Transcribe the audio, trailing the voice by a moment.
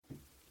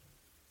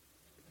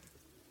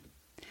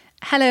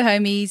Hello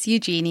homies,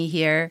 Eugenie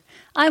here.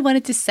 I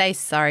wanted to say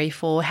sorry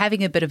for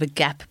having a bit of a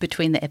gap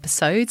between the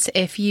episodes.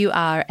 If you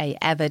are an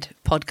avid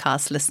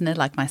podcast listener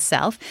like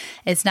myself,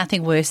 it's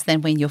nothing worse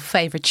than when your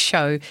favorite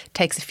show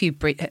takes a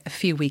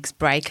few weeks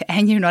break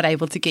and you're not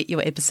able to get your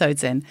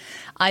episodes in.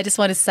 I just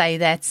want to say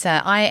that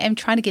I am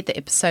trying to get the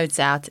episodes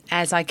out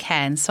as I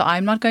can, so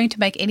I'm not going to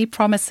make any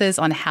promises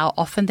on how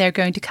often they're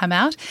going to come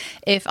out.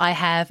 If I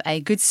have a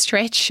good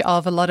stretch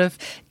of a lot of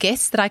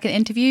guests that I can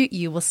interview,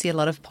 you will see a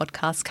lot of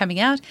podcasts coming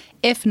out.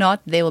 If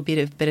not, there will be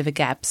a bit of a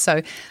gap.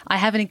 So I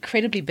have an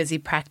incredibly busy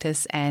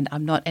practice and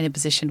I'm not in a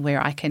position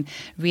where I can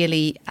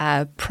really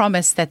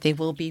promise that there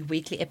will be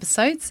weekly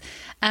episodes.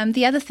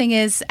 The other thing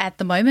is, at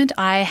the moment,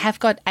 I have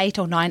got 8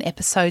 or 9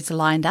 episodes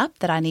lined up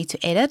that I need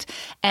to edit,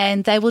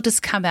 and they will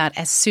just come out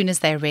as soon as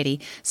they're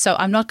ready. So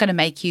I'm not going to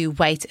make you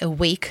wait a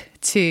week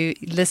to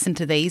listen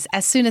to these.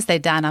 As soon as they're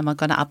done, I'm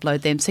going to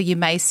upload them. So you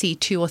may see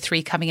 2 or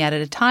 3 coming out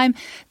at a time.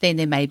 Then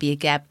there may be a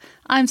gap.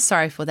 I'm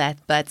sorry for that,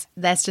 but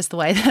that's just the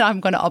way that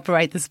I'm going to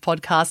operate this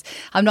podcast.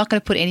 I'm not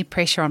going to put any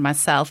pressure on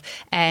myself,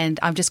 and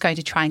I'm just going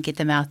to try and get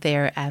them out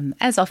there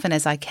as often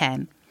as I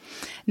can.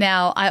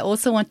 Now, I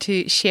also want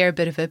to share a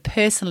bit of a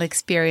personal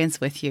experience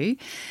with you.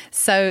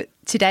 So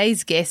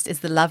today's guest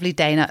is the lovely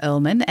Dana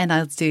Earlman, and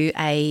I'll do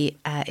a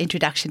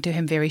introduction to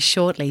him very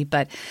shortly.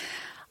 But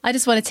I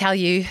just want to tell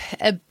you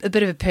a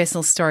bit of a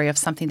personal story of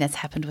something that's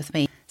happened with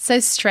me. So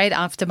straight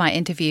after my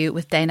interview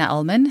with Dana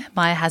Earlman,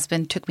 my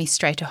husband took me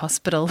straight to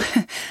hospital.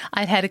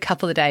 I'd had a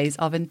couple of days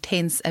of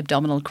intense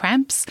abdominal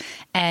cramps,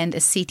 and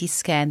a CT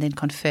scan then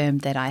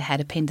confirmed that I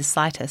had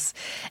appendicitis.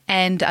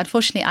 And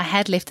unfortunately, I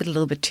had left it a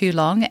little bit too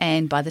long,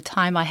 and by the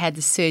time I had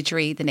the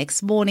surgery the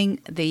next morning,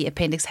 the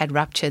appendix had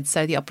ruptured.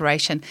 So the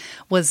operation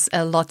was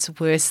a lot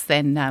worse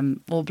than,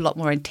 or a lot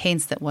more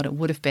intense than what it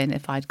would have been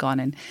if I'd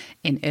gone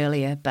in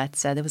earlier. But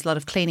there was a lot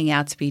of cleaning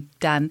out to be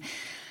done.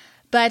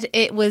 But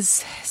it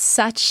was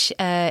such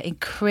an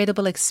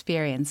incredible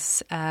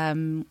experience,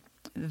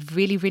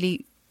 really,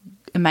 really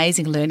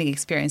amazing learning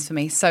experience for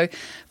me. So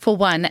for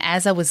one,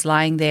 as I was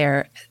lying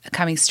there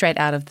coming straight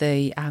out of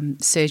the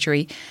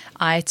surgery,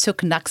 I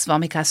took Nux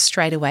vomica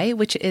straight away,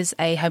 which is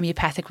a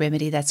homeopathic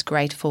remedy that's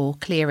great for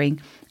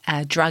clearing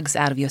drugs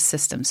out of your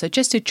system. So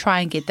just to try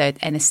and get that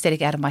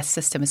anesthetic out of my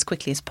system as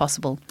quickly as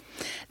possible.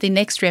 The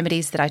next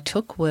remedies that I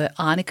took were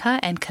arnica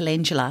and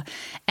calendula.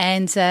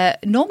 And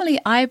normally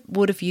I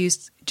would have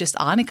used just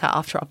arnica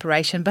after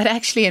operation, but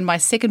actually in my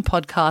second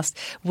podcast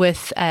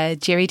with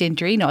Jerry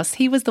Dendrinos,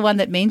 he was the one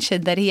that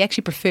mentioned that he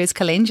actually prefers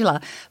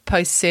calendula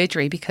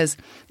post-surgery because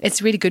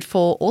it's really good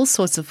for all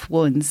sorts of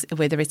wounds,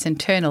 whether it's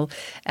internal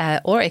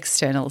or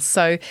external.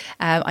 So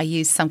I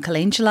used some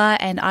calendula,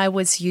 and I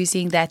was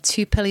using that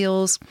 2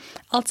 pilules,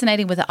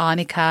 alternating with the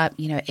arnica,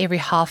 every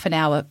half an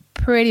hour,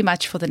 pretty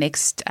much for the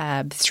next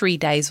 3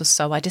 days or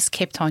so. I just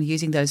kept on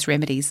using those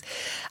remedies.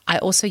 I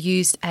also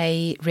used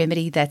a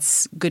remedy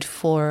that's good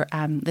for,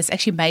 that's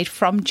actually made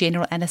from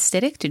general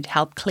anesthetic to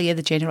help clear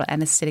the general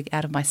anesthetic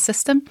out of my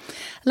system.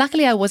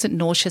 Luckily, I wasn't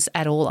nauseous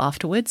at all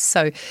afterwards,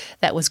 so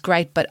that was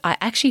great. But I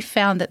actually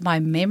found that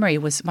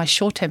my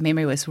short-term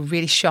memory was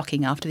really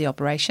shocking after the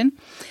operation.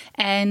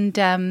 And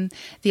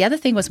the other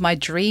thing was my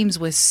dreams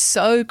were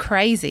so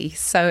crazy.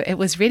 So it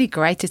was really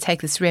great to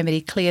take this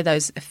remedy, clear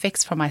those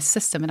effects from my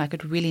system, and I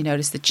could really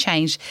notice the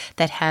change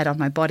that had on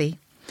my body.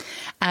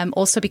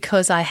 Also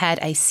because I had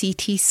a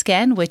CT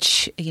scan,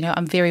 which,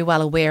 I'm very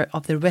well aware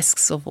of the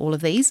risks of all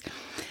of these.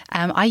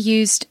 I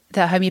used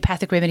the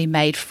homeopathic remedy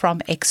made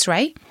from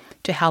X-ray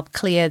to help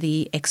clear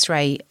the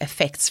X-ray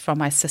effects from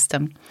my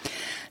system.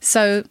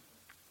 So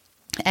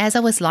as I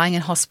was lying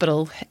in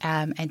hospital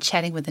and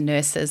chatting with the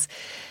nurses,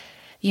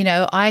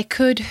 I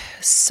could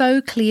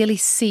so clearly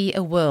see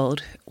a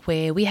world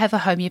where we have a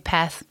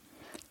homeopath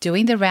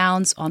doing the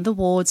rounds on the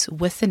wards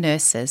with the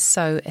nurses.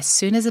 So as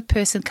soon as a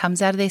person comes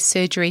out of their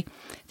surgery,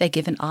 they're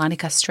given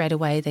arnica straight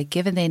away. They're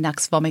given their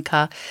Nux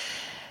vomica.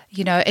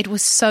 It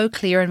was so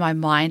clear in my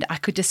mind. I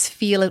could just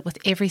feel it with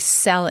every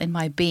cell in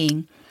my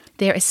being.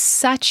 There is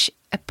such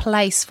a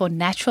place for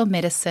natural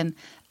medicine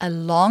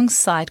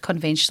alongside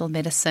conventional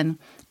medicine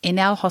in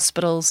our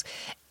hospitals,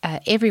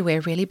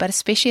 everywhere really, but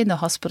especially in the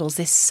hospitals.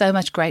 There's so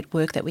much great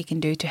work that we can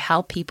do to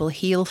help people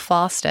heal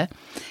faster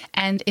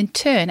and in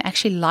turn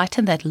actually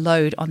lighten that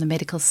load on the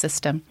medical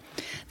system.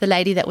 The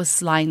lady that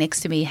was lying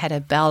next to me had a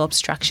bowel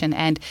obstruction,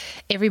 and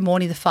every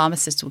morning the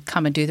pharmacist would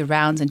come and do the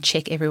rounds and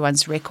check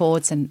everyone's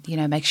records and,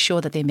 make sure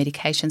that their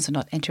medications are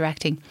not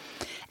interacting.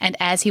 And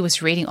as he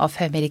was reading off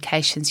her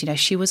medications,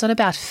 she was on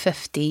about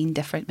 15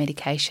 different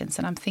medications.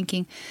 And I'm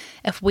thinking,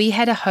 if we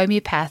had a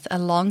homeopath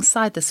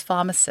alongside this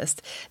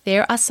pharmacist,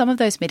 there are some of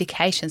those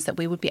medications that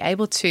we would be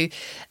able to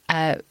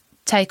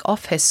take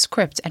off her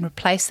script and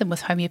replace them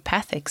with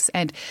homeopathics,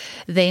 and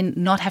then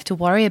not have to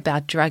worry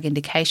about drug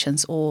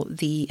indications or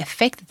the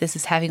effect that this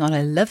is having on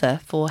her liver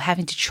for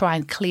having to try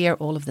and clear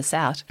all of this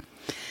out.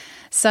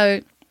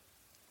 So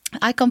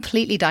I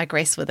completely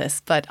digress with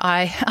this, but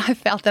I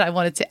felt that I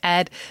wanted to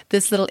add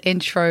this little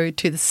intro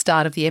to the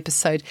start of the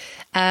episode.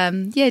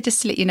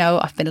 Just to let you know,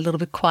 I've been a little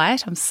bit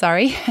quiet. I'm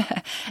sorry.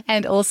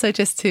 And also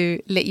just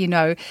to let you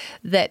know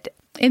that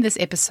in this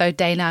episode,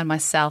 Dana and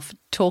myself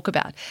talk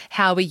about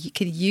how we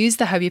can use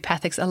the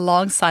homeopathics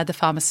alongside the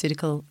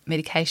pharmaceutical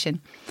medication.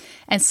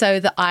 And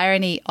so the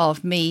irony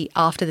of me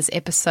after this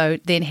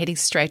episode then heading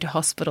straight to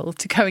hospital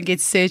to go and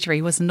get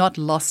surgery was not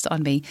lost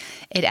on me.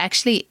 It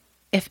actually,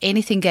 if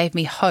anything, gave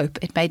me hope.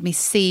 It made me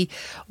see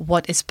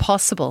what is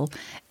possible.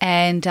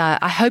 And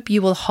I hope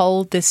you will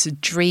hold this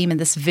dream and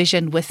this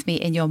vision with me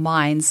in your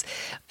minds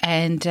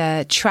and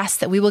trust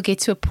that we will get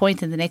to a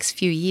point in the next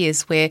few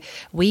years where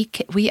we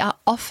are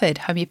offered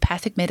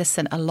homeopathic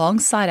medicine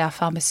alongside our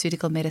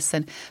pharmaceutical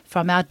medicine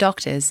from our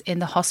doctors in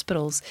the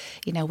hospitals,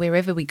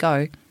 wherever we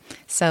go.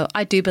 So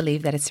I do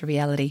believe that it's a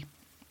reality.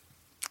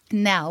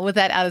 Now, with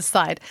that out of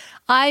sight,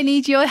 I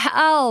need your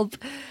help.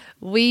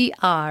 We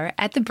are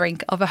at the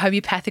brink of a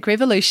homeopathic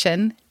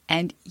revolution,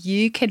 and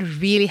you can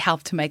really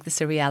help to make this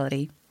a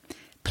reality.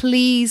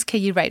 Please,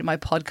 can you rate my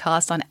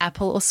podcast on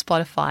Apple or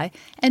Spotify,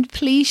 and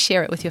please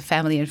share it with your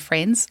family and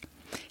friends.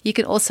 You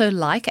can also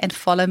like and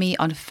follow me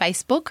on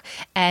Facebook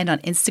and on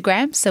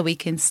Instagram so we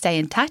can stay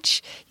in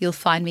touch. You'll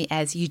find me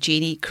as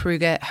Eugenie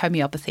Kruger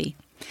Homeopathy.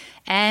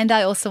 And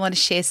I also want to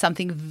share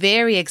something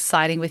very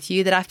exciting with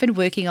you that I've been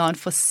working on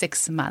for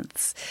 6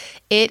 months.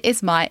 It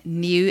is my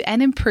new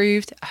and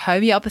improved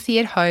Homeopathy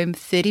at Home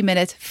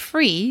 30-minute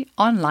free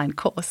online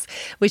course,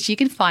 which you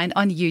can find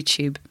on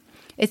YouTube.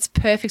 It's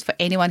perfect for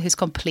anyone who's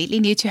completely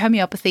new to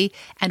homeopathy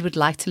and would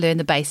like to learn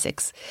the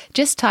basics.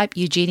 Just type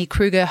Eugenie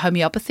Kruger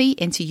Homeopathy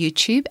into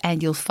YouTube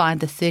and you'll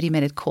find the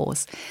 30-minute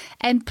course.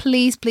 And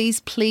please, please,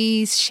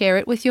 please share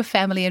it with your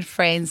family and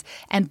friends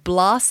and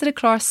blast it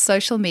across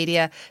social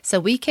media so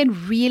we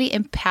can really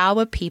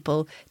empower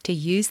people to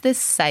use this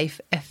safe,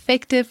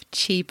 effective,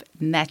 cheap,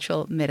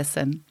 natural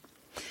medicine.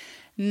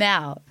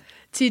 Now,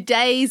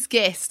 today's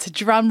guest,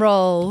 drum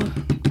roll.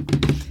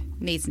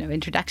 Needs no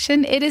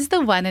introduction. It is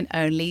the one and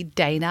only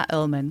Dana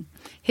Ullman.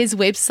 His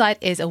website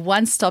is a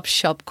one-stop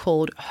shop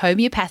called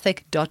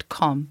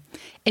homeopathic.com.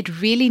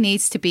 It really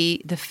needs to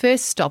be the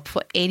first stop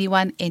for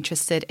anyone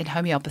interested in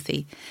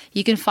homeopathy.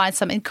 You can find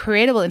some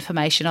incredible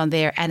information on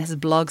there, and his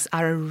blogs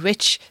are a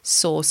rich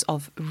source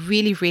of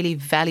really, really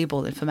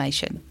valuable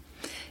information.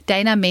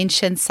 Dana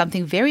mentioned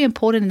something very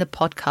important in the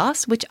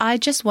podcast, which I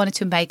just wanted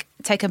to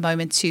take a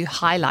moment to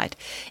highlight.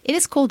 It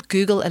is called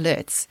Google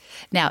Alerts.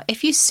 Now,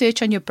 if you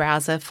search on your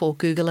browser for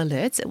Google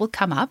Alerts, it will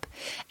come up,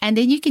 and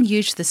then you can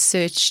use the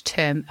search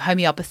term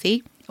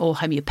homeopathy or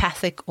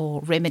homeopathic or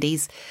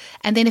remedies.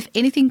 And then if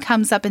anything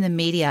comes up in the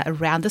media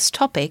around this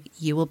topic,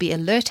 you will be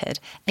alerted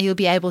and you'll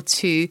be able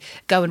to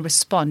go and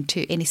respond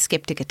to any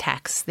skeptic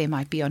attacks there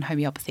might be on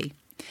homeopathy.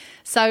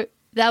 So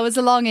that was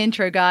a long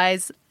intro,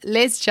 guys.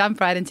 Let's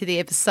jump right into the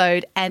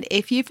episode. And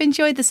if you've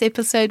enjoyed this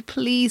episode,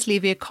 please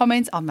leave your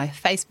comments on my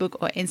Facebook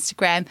or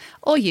Instagram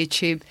or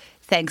YouTube.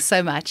 Thanks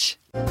so much.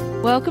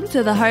 Welcome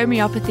to the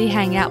Homeopathy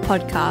Hangout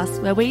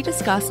podcast, where we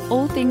discuss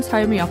all things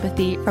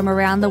homeopathy from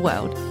around the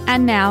world.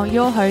 And now,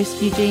 your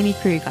host, Eugenie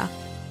Kruger.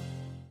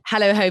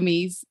 Hello,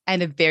 homies,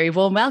 and a very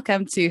warm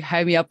welcome to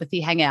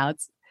Homeopathy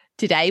Hangouts.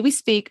 Today, we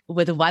speak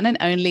with the one and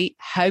only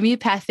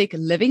homeopathic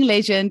living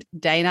legend,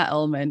 Dana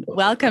Ullman.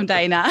 Welcome,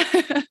 Dana.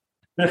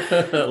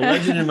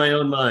 Legend in my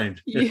own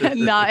mind.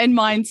 In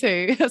mine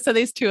too. So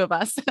there's two of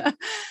us.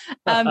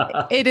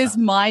 It is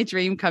my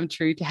dream come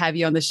true to have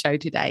you on the show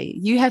today.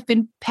 You have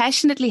been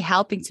passionately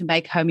helping to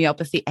make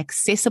homeopathy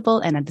accessible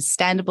and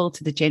understandable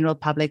to the general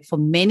public for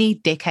many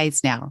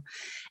decades now.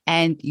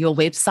 And your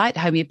website,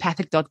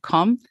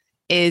 homeopathic.com,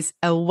 is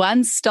a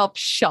one-stop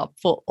shop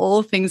for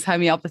all things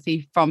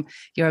homeopathy, from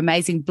your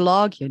amazing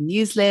blog, your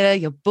newsletter,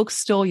 your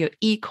bookstore, your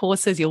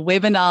e-courses, your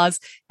webinars,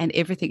 and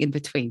everything in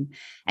between.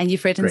 And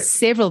you've written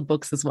several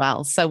books as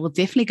well. So we'll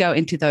definitely go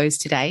into those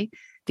today,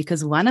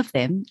 because one of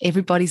them,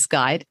 Everybody's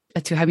Guide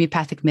to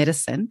Homeopathic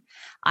Medicine,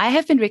 I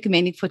have been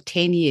recommending for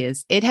 10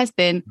 years. It has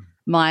been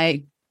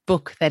my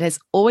book that has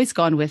always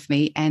gone with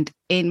me. And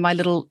in my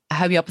little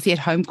homeopathy at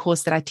home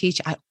course that I teach,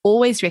 I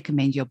always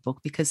recommend your book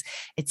because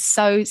it's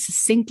so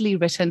succinctly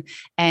written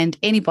and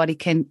anybody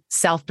can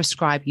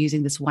self-prescribe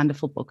using this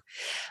wonderful book.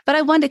 But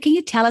I wonder, can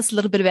you tell us a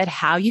little bit about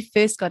how you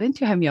first got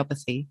into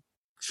homeopathy?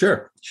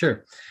 Sure.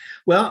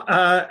 Well,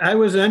 I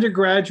was an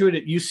undergraduate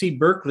at UC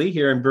Berkeley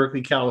here in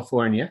Berkeley,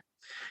 California.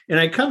 And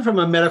I come from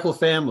a medical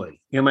family.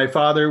 My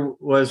father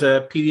was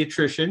a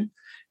pediatrician.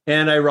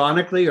 And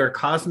ironically or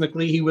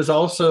cosmically, he was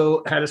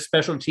also had a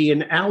specialty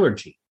in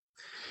allergy.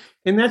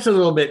 And that's a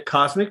little bit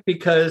cosmic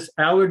because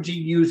allergy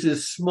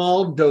uses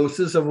small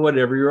doses of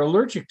whatever you're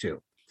allergic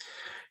to.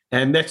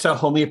 And that's a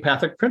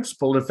homeopathic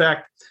principle. In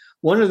fact,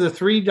 one of the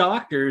 3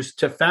 doctors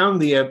to found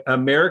the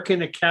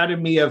American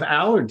Academy of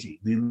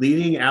Allergy, the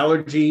leading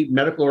allergy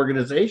medical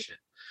organization,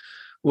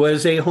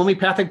 was a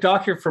homeopathic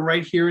doctor from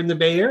right here in the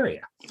Bay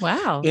Area.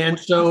 Wow. And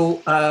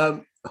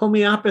so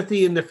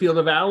homeopathy in the field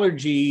of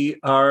allergy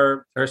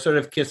are sort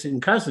of kissing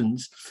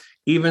cousins.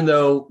 even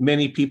though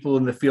many people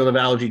in the field of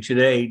allergy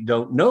today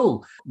don't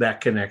know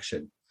that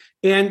connection.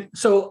 And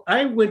so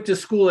I went to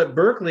school at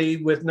Berkeley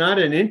with not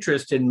an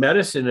interest in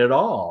medicine at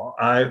all.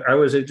 I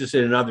was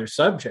interested in other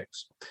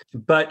subjects.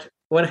 But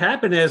what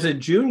happened as a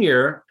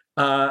junior,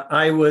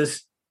 I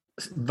was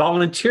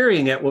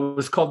volunteering at what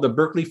was called the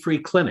Berkeley Free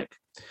Clinic,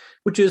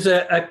 which is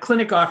a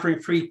clinic offering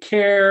free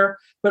care,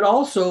 but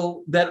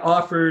also that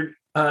offered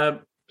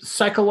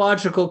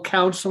psychological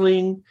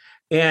counseling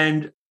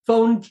and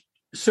phone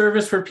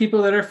service for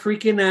people that are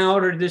freaking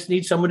out or just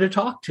need someone to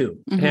talk to.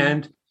 Mm-hmm.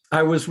 And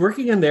I was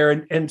working in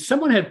there, and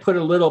someone had put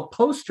a little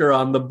poster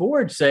on the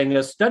board saying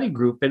a study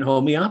group in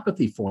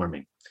homeopathy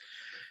forming.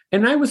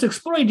 And I was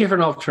exploring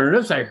different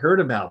alternatives. I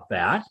heard about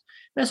that.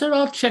 And I said,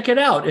 I'll check it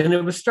out. And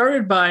it was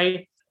started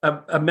by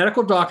a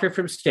medical doctor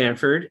from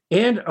Stanford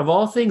and, of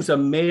all things, a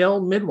male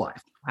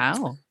midwife.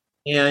 Wow.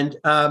 And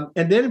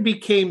then it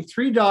became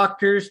 3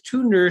 doctors,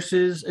 2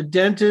 nurses, a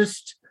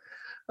dentist,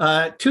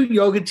 2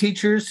 yoga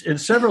teachers,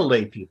 and several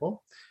lay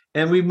people.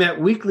 And we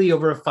met weekly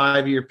over a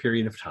 5-year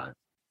period of time.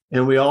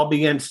 And we all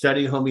began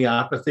studying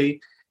homeopathy.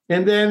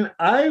 And then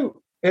I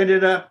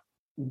ended up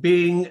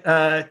being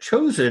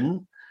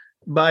chosen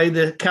by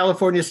the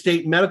California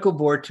State Medical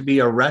Board to be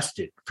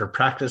arrested for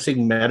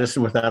practicing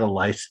medicine without a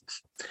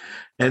license.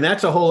 And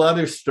that's a whole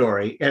other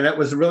story. And that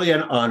was really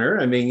an honor.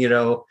 I mean,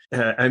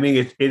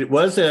 it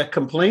was a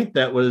complaint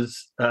that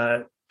was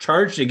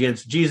charged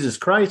against Jesus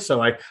Christ.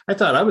 So I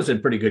thought I was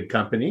in pretty good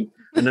company.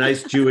 A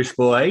nice Jewish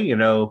boy,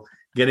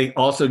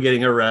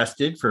 getting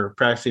arrested for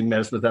practicing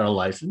medicine without a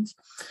license.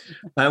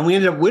 And we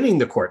ended up winning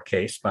the court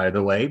case, by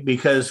the way,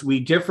 because we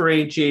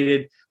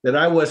differentiated that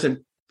I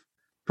wasn't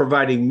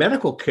providing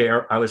medical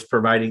care, I was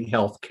providing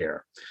health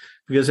care.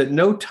 Because at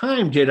no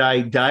time did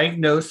I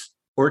diagnose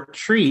or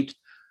treat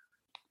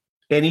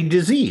any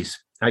disease.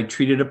 I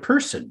treated a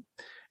person.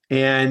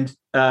 And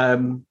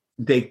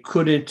they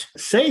couldn't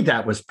say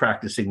that was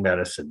practicing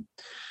medicine.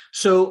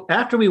 So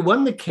after we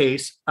won the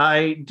case,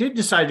 I did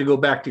decide to go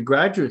back to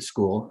graduate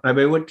school. I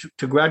went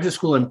to graduate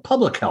school in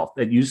public health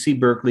at UC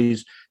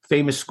Berkeley's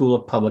famous School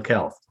of Public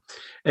Health.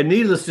 And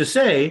needless to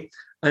say,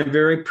 I'm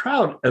very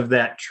proud of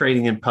that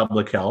training in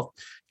public health.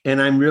 And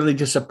I'm really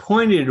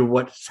disappointed in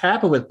what's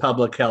happened with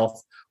public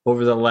health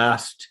over the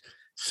last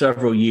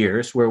several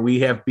years, where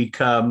we have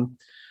become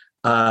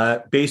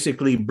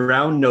basically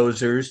brown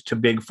nosers to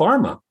big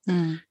pharma.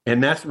 Mm.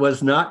 And that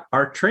was not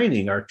our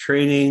training. Our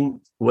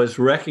training was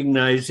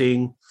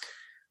recognizing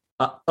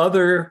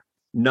other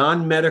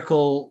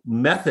non-medical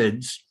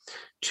methods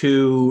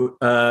to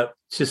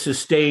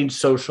sustain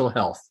social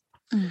health.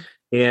 Mm.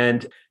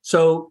 And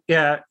so,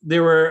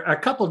 there were a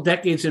couple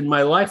decades in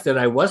my life that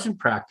I wasn't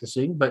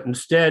practicing, but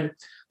instead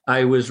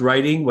I was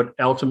writing what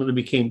ultimately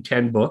became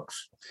 10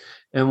 books.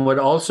 And what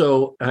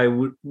also I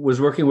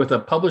was working with a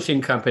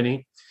publishing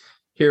company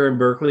here in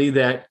Berkeley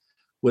that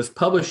was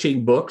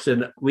publishing books,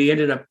 and we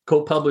ended up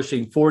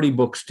co-publishing 40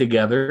 books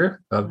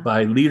together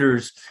by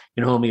leaders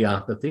in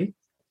homeopathy.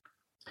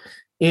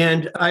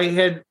 And I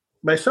had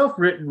myself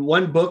written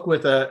one book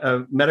with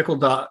a medical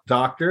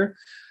doctor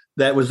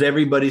that was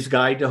Everybody's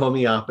Guide to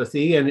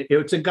Homeopathy. And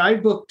it's a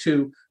guidebook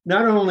to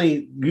not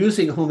only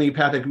using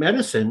homeopathic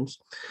medicines,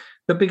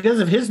 but because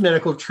of his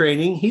medical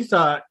training, he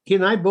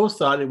and I both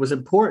thought it was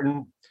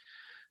important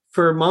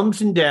for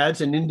moms and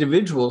dads and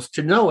individuals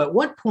to know at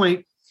what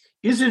point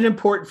is it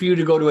important for you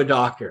to go to a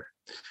doctor?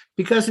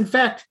 Because in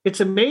fact,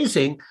 it's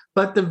amazing,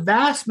 but the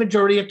vast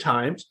majority of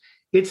times,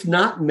 it's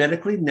not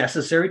medically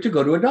necessary to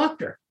go to a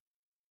doctor.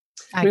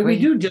 I mean, we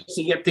do just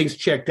to get things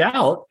checked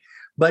out,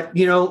 but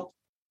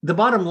the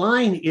bottom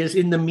line is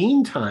in the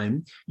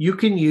meantime, you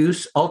can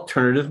use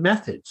alternative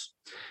methods.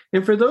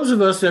 And for those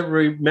of us that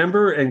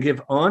remember and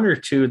give honor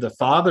to the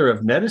father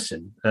of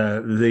medicine,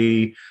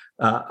 the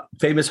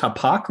famous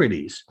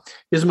Hippocrates,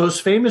 his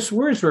most famous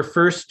words were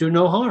first, do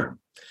no harm.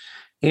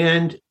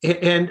 And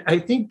I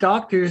think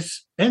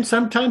doctors and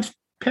sometimes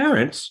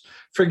parents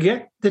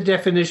forget the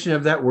definition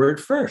of that word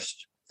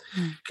first,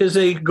 because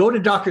they go to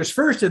doctors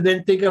first and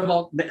then think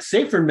about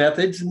safer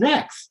methods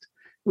next,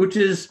 which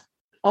is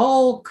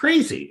all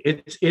crazy.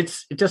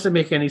 It doesn't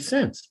make any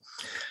sense.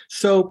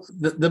 So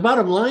the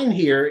bottom line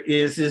here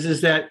is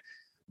that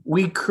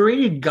we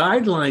created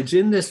guidelines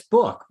in this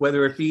book,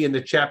 whether it be in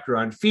the chapter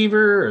on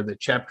fever or the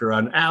chapter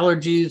on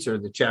allergies or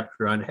the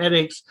chapter on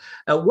headaches.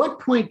 At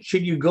what point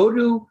should you go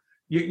to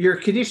your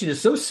condition is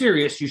so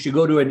serious, you should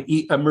go to an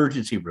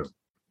emergency room.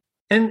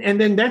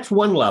 And then that's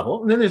one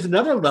level. And then there's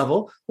another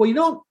level. Well, you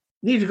don't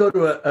need to go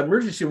to an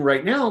emergency room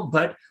right now,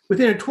 but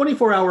within a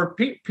 24-hour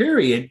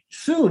period,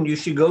 soon you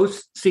should go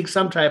seek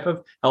some type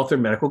of health or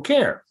medical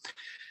care.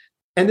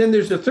 And then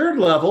there's the third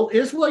level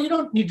is, well, you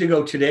don't need to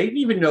go today,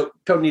 even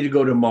don't need to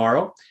go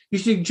tomorrow. You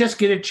should just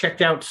get it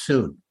checked out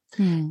soon.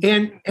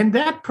 And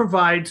that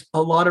provides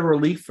a lot of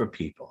relief for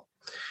people.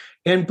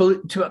 And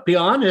to be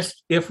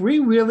honest, if we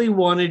really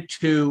wanted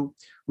to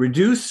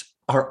reduce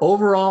our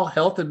overall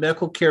health and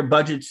medical care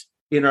budgets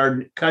in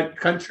our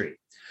country,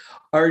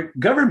 our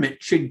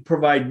government should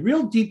provide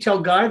real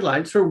detailed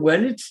guidelines for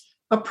when it's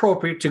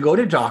appropriate to go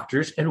to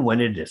doctors and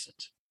when it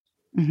isn't.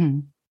 Mm-hmm.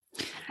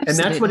 And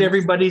that's what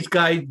Everybody's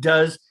Guide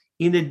does,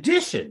 in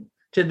addition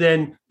to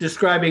then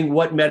describing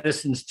what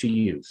medicines to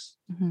use.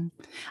 Mm-hmm.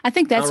 I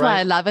think that's why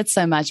I love it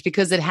so much,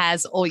 because it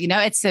has all,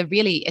 it's a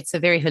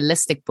very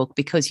holistic book,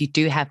 because you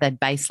do have that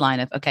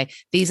baseline of, okay,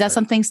 these are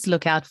some things to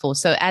look out for.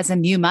 So as a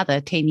new mother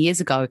 10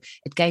 years ago,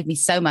 it gave me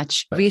so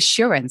much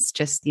reassurance,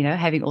 just,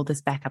 having all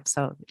this backup.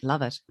 So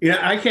love it.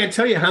 I can't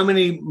tell you how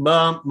many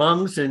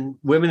moms and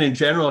women in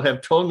general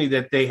have told me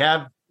that they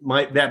have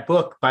that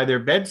book by their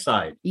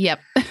bedside. Yep.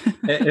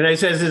 And I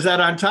says, is that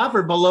on top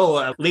or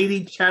below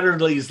Lady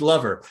Chatterley's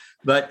Lover?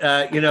 But,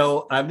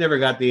 I've never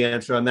got the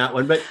answer on that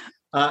one. But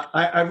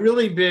I've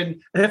really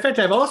been, and in fact,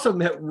 I've also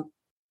met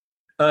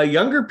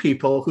younger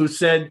people who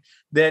said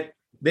that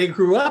they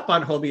grew up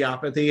on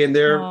homeopathy and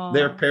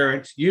their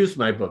parents used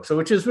my book. So,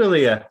 which is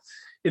really it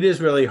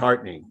is really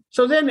heartening.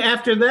 So then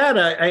after that,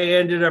 I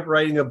ended up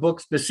writing a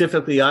book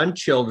specifically on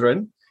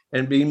children.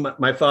 And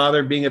my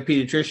father being a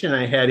pediatrician,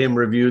 I had him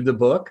review the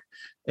book,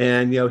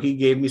 and he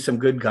gave me some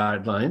good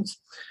guidelines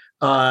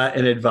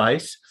and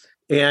advice.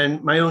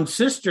 And my own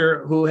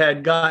sister, who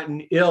had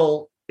gotten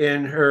ill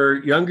in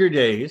her younger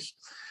days,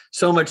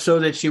 so much so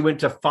that she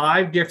went to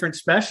 5 different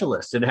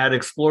specialists and had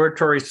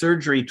exploratory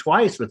surgery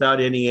twice without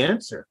any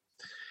answer.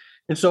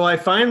 And so I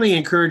finally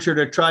encouraged her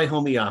to try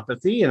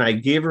homeopathy, and I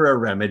gave her a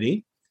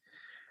remedy.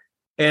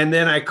 And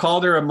then I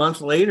called her a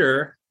month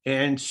later,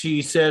 and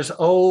she says,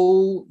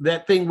 oh,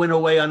 that thing went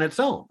away on its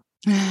own.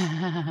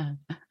 And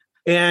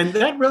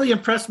that really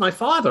impressed my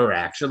father,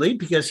 actually,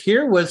 because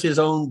here was his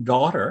own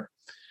daughter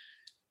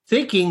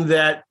thinking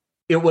that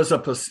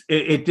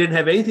it didn't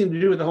have anything to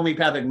do with the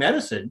homeopathic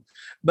medicine,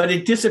 but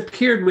it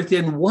disappeared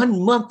within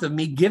 1 month of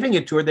me giving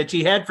it to her that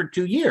she had for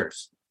 2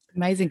 years.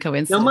 Amazing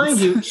coincidence. Now, mind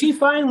you, she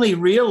finally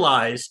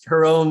realized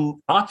her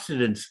own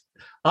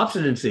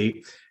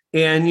obstinacy.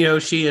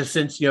 And, she has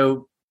since,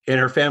 and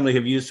her family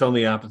have used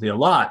homeopathy a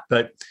lot.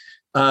 But,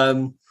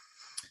 and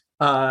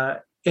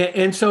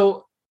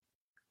so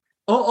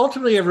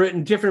ultimately I've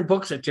written different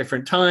books at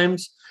different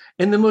times.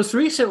 And the most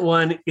recent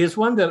one is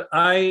one that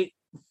I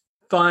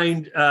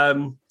find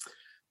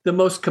the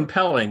most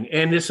compelling.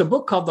 And it's a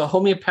book called The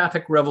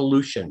Homeopathic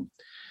Revolution,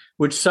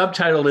 which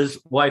subtitle is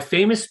Why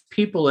Famous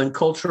People and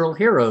Cultural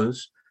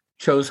Heroes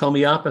Chose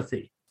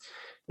Homeopathy.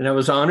 And I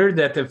was honored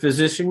that the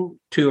physician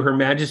to Her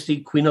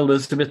Majesty Queen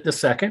Elizabeth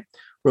II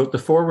wrote the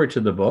foreword to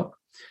the book.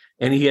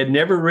 And he had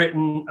never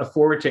written a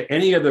foreword to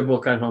any other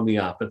book on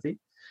homeopathy.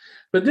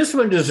 But this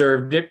one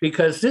deserved it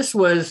because this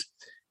was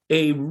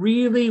a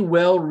really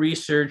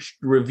well-researched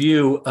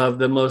review of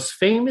the most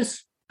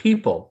famous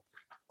people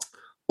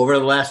over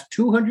the last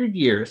 200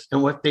 years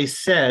and what they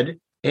said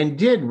and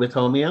did with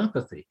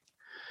homeopathy.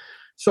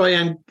 So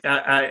I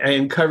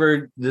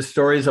uncovered the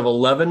stories of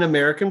 11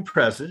 American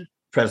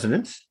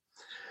presidents,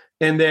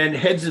 and then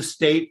heads of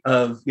state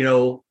of,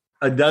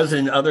 a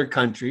dozen other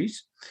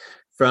countries,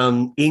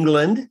 from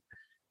England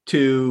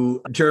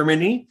to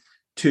Germany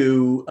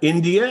to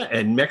India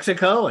and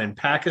Mexico and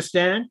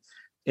Pakistan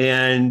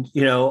and,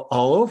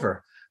 all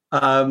over.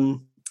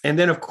 And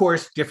then, of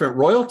course, different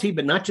royalty,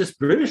 but not just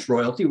British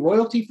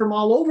royalty from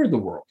all over the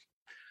world.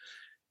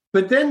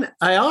 But then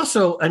I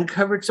also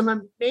uncovered some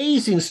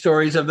amazing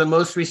stories of the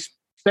most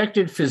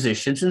respected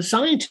physicians and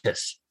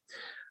scientists.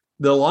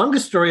 The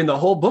longest story in the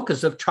whole book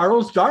is of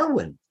Charles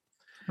Darwin.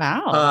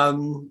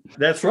 Wow.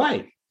 That's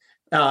right.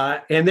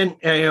 And then,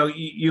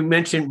 you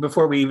mentioned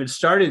before we even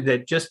started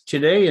that just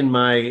today in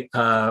my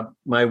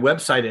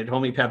website at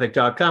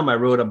homeopathic.com, I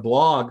wrote a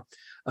blog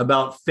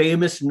about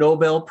famous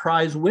Nobel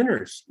Prize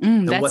winners.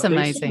 And that's what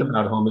amazing. They said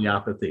about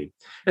homeopathy.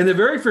 And the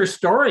very first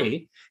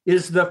story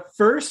is the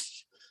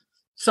first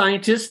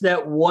scientist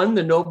that won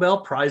the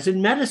Nobel Prize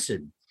in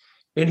medicine.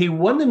 And he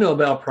won the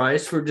Nobel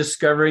Prize for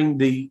discovering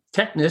the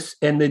tetanus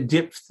and the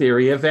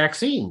diphtheria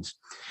vaccines.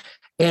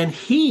 And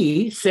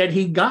he said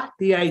he got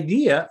the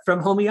idea from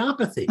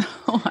homeopathy.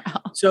 Oh,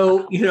 wow.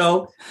 So,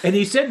 and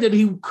he said that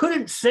he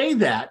couldn't say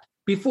that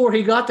before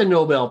he got the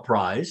Nobel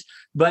Prize.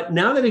 But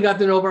now that he got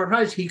the Nobel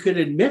Prize, he could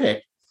admit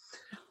it.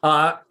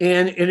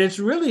 And it's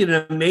really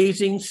an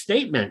amazing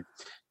statement.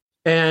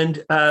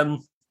 And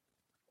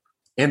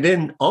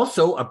then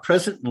also a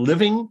present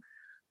living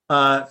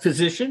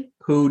physician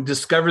who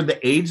discovered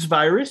the AIDS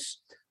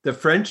virus, the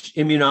French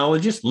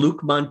immunologist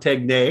Luc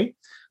Montagnier,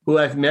 who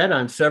I've met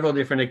on several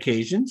different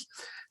occasions.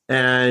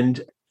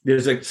 And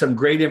there's some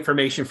great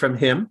information from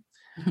him.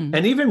 Mm-hmm.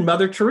 And even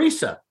Mother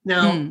Teresa.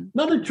 Now,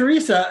 Mother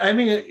Teresa,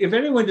 if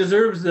anyone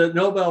deserves the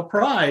Nobel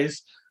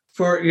Prize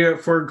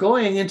for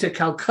going into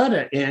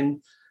Calcutta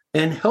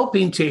and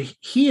helping to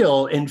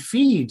heal and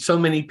feed so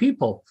many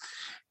people.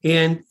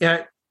 And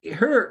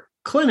her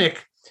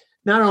clinic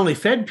not only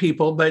fed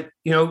people, but,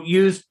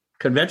 used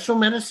conventional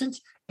medicines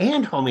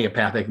and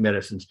homeopathic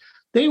medicines.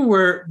 They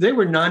were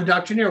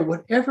non-doctrinaire,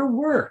 whatever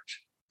worked.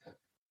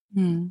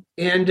 And,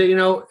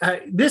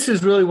 this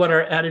is really what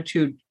our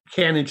attitude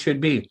can and should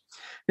be.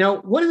 Now,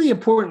 one of the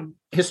important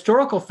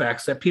historical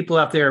facts that people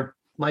out there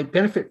might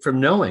benefit from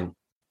knowing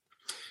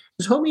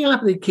is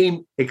homeopathy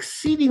became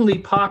exceedingly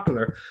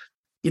popular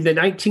in the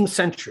 19th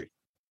century.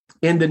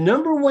 And the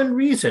number one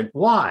reason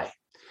why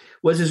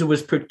was it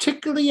was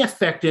particularly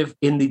effective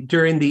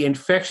during the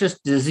infectious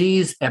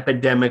disease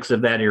epidemics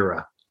of that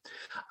era.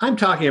 I'm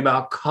talking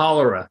about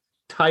cholera,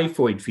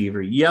 typhoid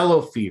fever,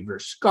 yellow fever,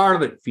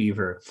 scarlet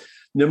fever,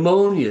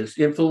 pneumonias,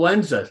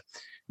 influenza.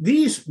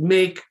 These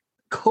make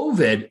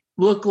COVID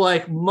look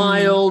like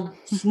mild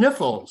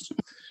sniffles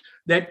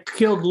that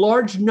killed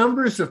large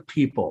numbers of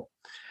people.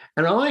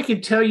 And all I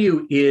can tell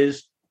you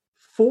is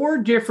 4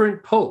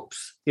 different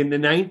popes in the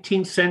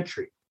 19th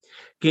century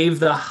gave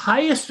the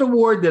highest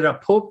award that a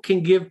pope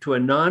can give to a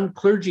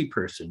non-clergy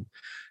person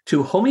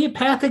to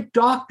homeopathic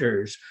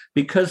doctors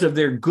because of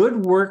their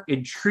good work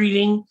in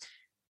treating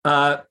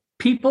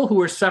people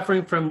who are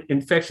suffering from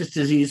infectious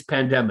disease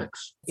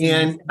pandemics.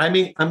 And I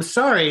mean, I'm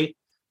sorry,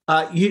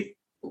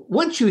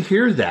 once you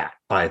hear that,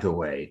 by the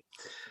way,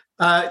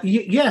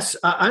 yes,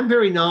 I'm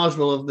very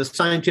knowledgeable of the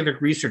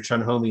scientific research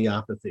on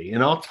homeopathy.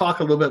 And I'll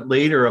talk a little bit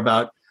later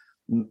about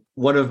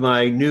one of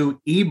my new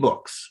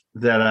ebooks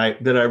that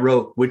I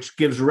wrote, which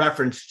gives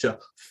reference to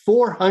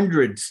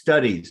 400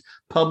 studies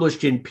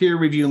published in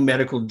peer-reviewed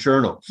medical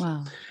journals.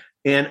 Wow.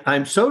 And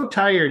I'm so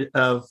tired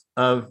of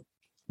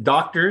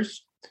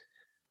doctors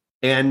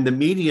and the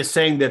media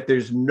saying that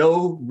there's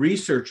no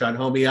research on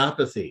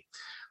homeopathy.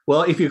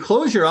 Well, if you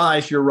close your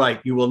eyes, you're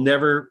right. You will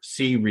never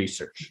see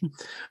research.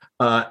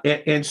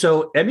 And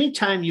so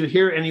anytime you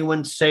hear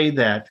anyone say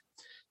that,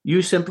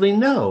 you simply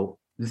know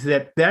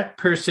that that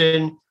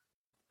person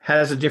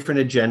has a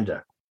different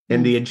agenda.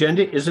 And the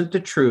agenda isn't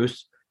the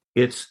truth.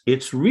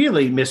 It's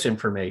really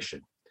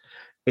misinformation.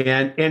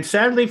 And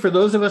sadly, for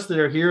those of us that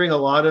are hearing a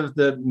lot of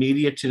the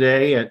media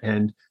today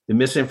and the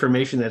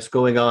misinformation that's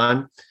going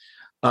on,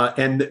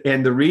 and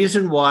the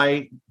reason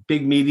why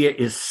big media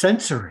is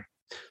censoring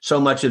so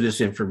much of this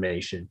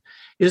information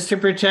is to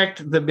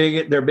protect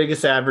their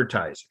biggest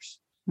advertisers.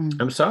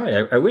 I'm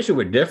sorry, I wish it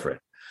were different,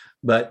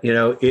 but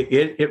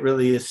it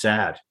really is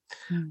sad.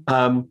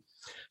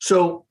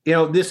 So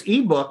this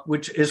ebook,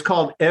 which is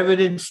called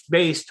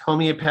Evidence-Based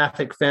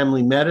Homeopathic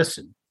Family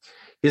Medicine,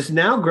 is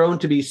now grown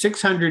to be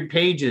 600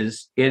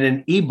 pages in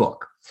an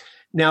ebook.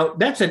 Now,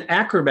 that's an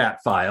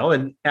Acrobat file,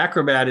 and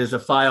Acrobat is a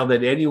file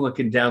that anyone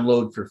can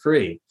download for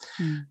free.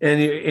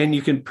 And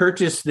you can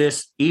purchase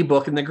this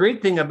ebook. And the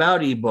great thing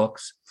about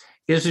ebooks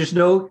is there's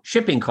no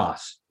shipping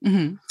costs.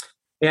 Mm-hmm.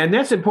 And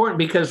that's important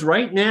because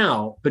right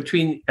now,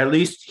 between at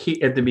least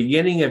at the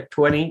beginning of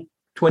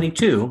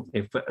 2022,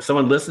 if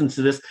someone listens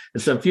to this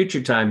at some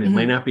future time, it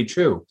might not be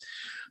true.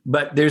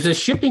 But there's a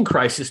shipping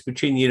crisis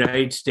between the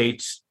United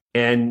States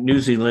and New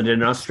Zealand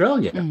and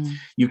Australia.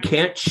 You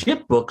can't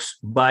ship books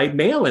by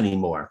mail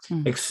anymore,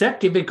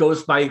 except if it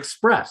goes by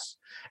express.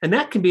 And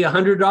that can be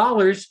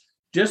 $100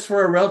 just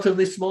for a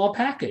relatively small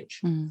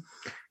package.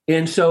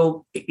 And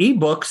so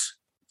ebooks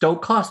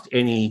don't cost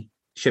any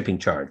shipping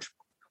charge.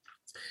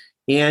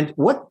 And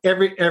what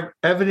every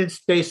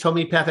evidence-based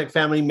homeopathic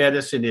family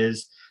medicine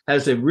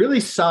has a really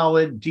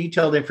solid,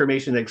 detailed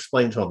information that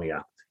explains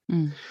homeopathy.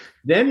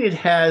 Then it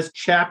has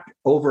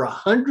over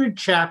 100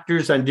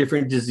 chapters on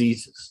different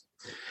diseases.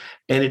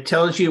 And it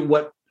tells you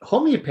what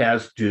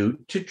homeopaths do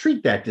to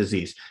treat that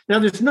disease. Now,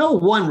 there's no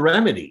one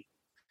remedy.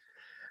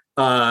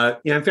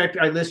 In fact,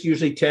 I list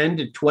usually 10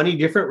 to 20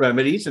 different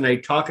remedies, and I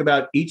talk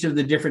about each of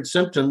the different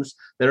symptoms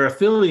that are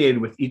affiliated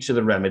with each of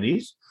the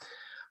remedies.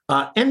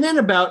 And then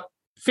about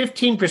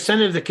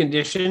 15% of the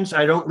conditions,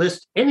 I don't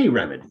list any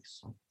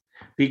remedies,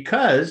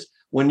 because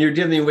when you're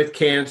dealing with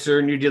cancer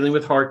and you're dealing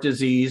with heart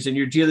disease and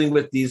you're dealing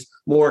with these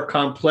more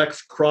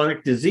complex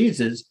chronic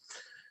diseases,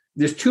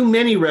 there's too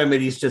many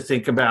remedies to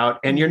think about,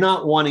 and you're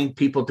not wanting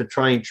people to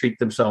try and treat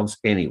themselves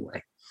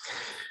anyway.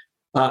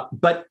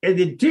 But in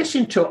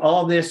addition to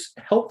all this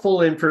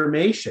helpful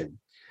information,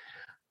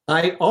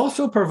 I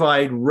also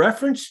provide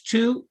reference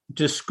to,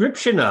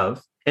 description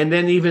of, and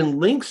then even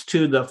links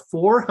to the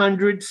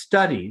 400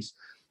 studies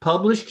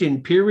published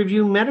in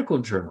peer-reviewed medical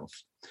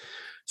journals.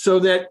 So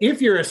that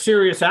if you're a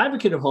serious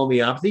advocate of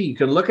homeopathy, you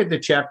can look at the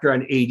chapter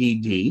on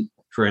ADD,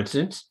 for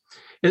instance.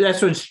 And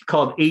that's what's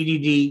called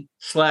ADD/ADHD,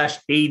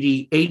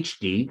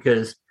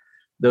 because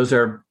those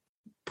are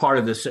part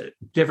of the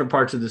different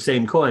parts of the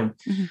same coin.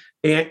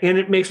 And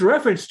it makes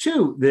reference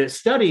to the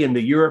study in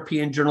the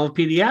European Journal of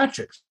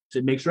Pediatrics.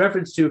 It makes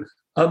reference to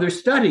other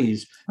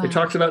studies. It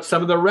talks about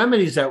some of the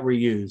remedies that were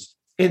used.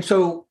 And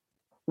so,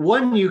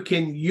 you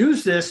can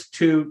use this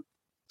to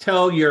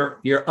tell your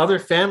other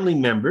family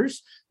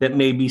members that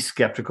may be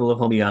skeptical of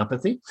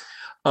homeopathy.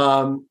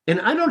 And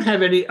I don't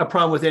have a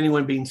problem with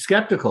anyone being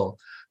skeptical,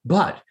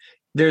 but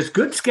there's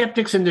good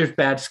skeptics and there's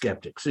bad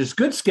skeptics. There's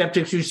good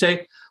skeptics who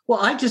say, well,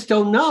 I just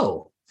don't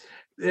know.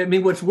 I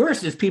mean, what's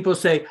worse is people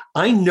say,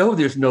 I know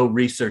there's no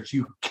research.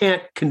 You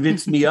can't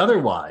convince me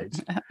otherwise.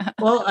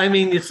 Well, I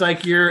mean, it's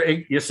like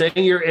you're saying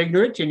you're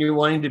ignorant and you're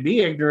wanting to be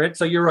ignorant.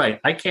 So you're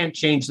right. I can't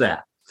change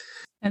that.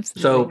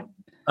 Absolutely.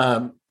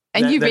 So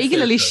And you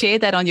regularly share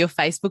that on your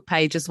Facebook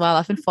page as well.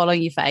 I've been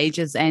following you for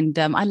ages, and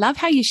I love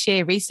how you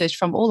share research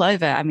from all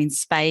over. I mean,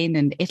 Spain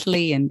and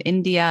Italy and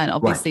India, and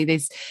obviously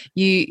there's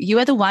you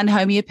are the one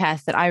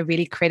homeopath that I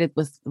really credit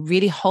with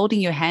really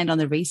holding your hand on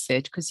the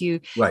research, because you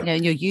know,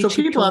 in your YouTube.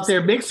 So people out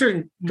there, make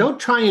certain don't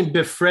try and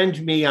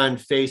befriend me on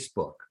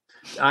Facebook.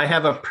 I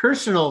have a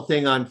personal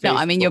thing on Facebook. No,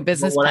 I mean your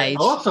business page. What I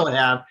also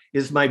have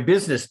is my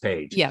business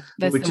page,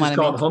 which is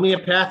called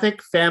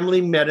Homeopathic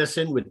Family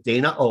Medicine with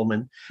Dana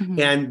Ullman. Mm-hmm.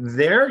 And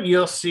there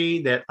you'll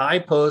see that I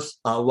post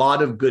a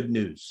lot of good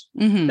news.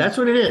 Mm-hmm. That's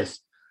what it is.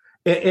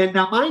 And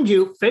now, mind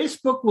you,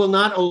 Facebook will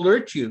not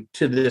alert you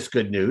to this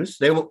good news.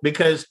 They will,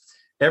 because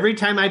every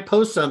time I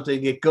post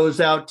something, it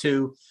goes out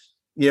to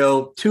 2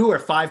 or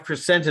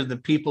 5% of the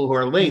people who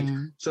are linked.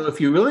 Mm-hmm. So if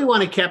you really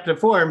want to keep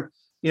informed,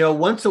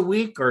 once a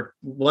week or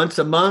once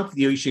a month,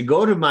 you should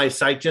go to my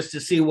site just to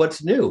see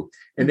what's new,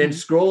 and then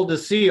scroll to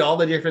see all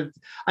the different.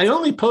 I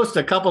only post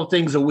a couple of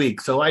things a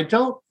week, so I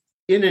don't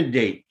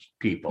inundate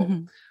people.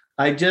 Mm-hmm.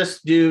 I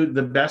just do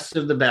the best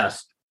of the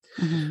best.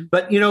 Mm-hmm.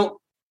 But,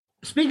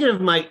 speaking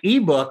of my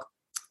ebook,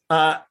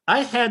 I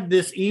had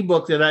this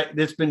ebook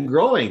that's been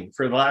growing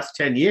for the last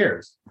 10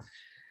 years.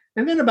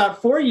 And then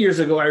about 4 years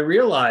ago, I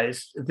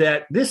realized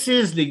that this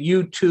is the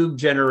YouTube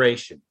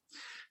generation,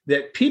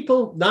 that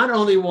people not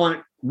only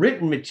want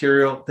written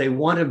material, they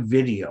want a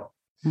video.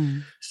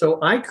 Mm.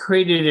 So I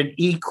created an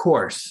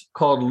e-course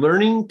called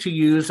Learning to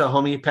Use a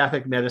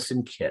Homeopathic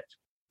Medicine Kit.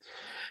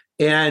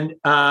 And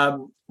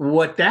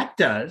what that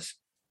does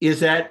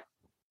is that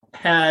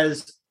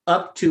has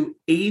up to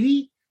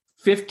 80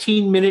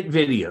 15-minute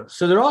videos.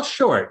 So they're all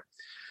short.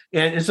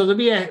 And so there'll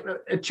be a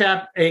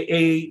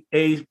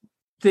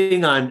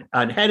thing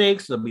on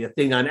headaches, there'll be a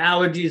thing on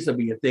allergies, there'll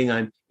be a thing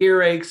on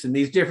earaches and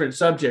these different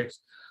subjects.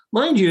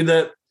 Mind you,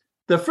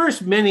 the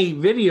first many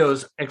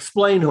videos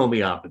explain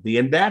homeopathy,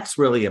 and that's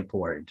really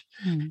important.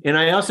 Mm-hmm. And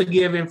I also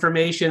give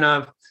information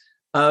of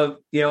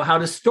how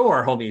to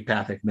store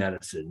homeopathic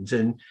medicines,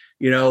 and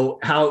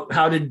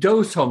how to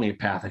dose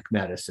homeopathic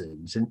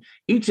medicines, and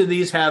each of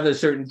these have a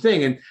certain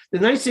thing. And the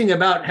nice thing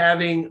about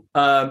having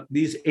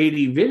these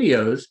 80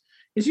 videos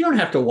is you don't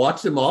have to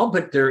watch them all,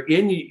 but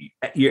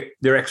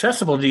they're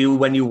accessible to you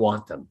when you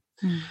want them.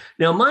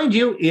 Now, mind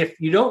you, if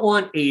you don't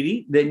want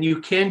 80, then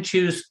you can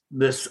choose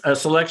a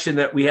selection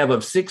that we have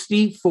of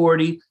 60,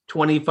 40,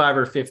 25,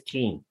 or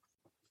 15.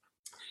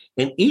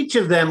 And each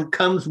of them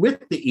comes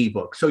with the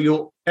ebook.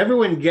 So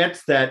everyone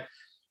gets that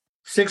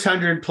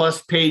 600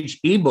 plus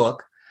page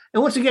ebook.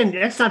 And once again,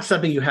 that's not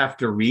something you have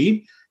to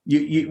read.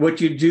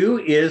 What you do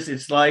is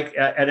it's like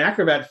an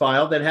Acrobat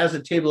file that has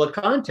a table of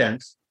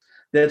contents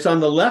that's on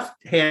the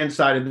left-hand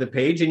side of the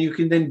page. And you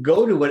can then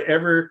go to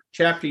whatever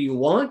chapter you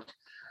want.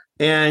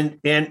 And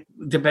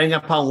depending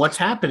upon what's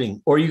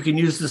happening, or you can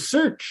use the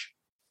search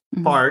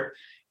part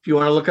if you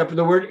want to look up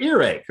the word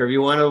earache, or if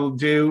you want to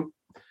do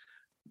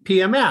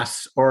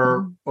PMS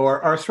or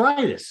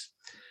arthritis,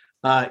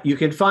 you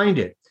can find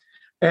it.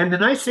 And the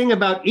nice thing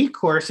about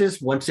eCourse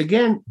is, once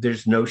again,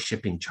 there's no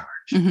shipping charge.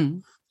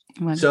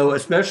 Mm-hmm. So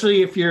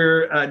especially if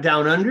you're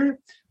down under,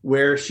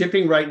 where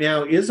shipping right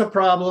now is a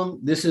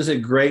problem, this is a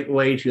great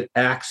way to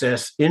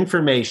access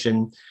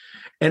information.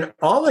 And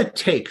all it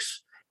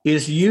takes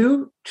is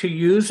you to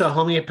use a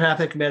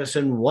homeopathic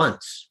medicine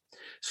once,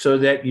 so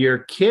that your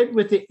kid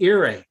with the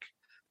earache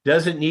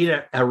doesn't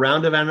need a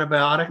round of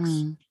antibiotics.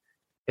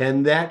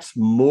 And that's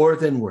more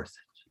than worth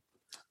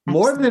it.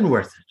 More than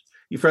worth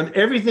it. From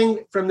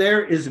everything from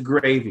there is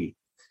gravy,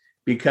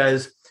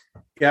 because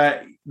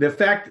not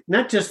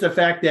just the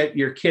fact that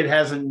your kid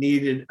hasn't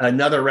needed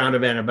another round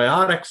of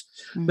antibiotics,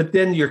 but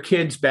then your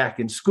kid's back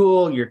in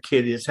school, your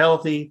kid is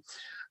healthy.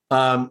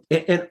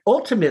 And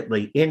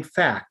ultimately, in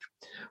fact,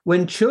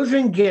 when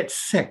children get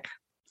sick,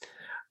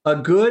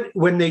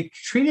 when they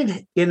treat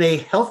it in a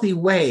healthy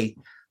way,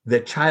 the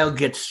child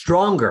gets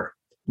stronger,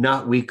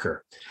 not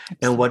weaker.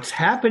 And what's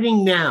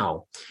happening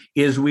now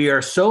is we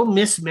are so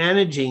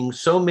mismanaging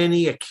so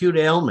many acute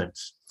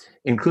ailments,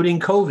 including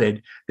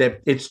COVID,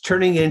 that it's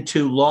turning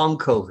into long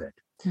COVID.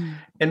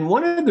 And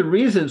one of the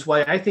reasons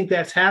why I think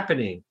that's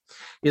happening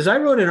is I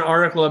wrote an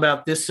article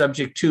about this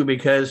subject too,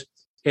 because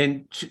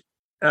I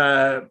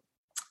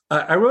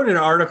wrote an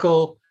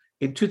article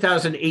in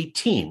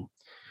 2018,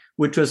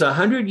 which was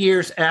 100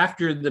 years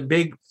after the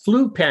big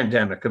flu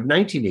pandemic of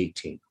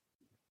 1918.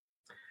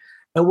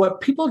 And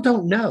what people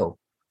don't know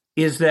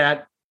is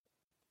that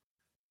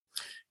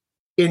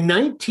in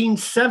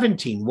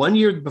 1917, 1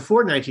 year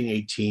before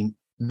 1918,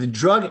 the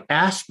drug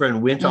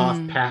aspirin went off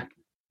patent.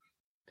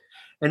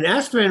 And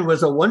aspirin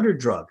was a wonder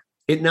drug.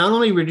 It not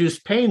only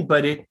reduced pain,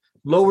 but it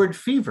lowered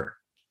fever.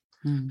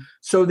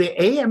 So the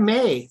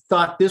AMA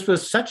thought this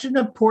was such an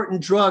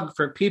important drug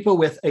for people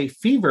with a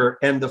fever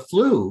and the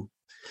flu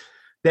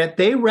that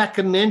they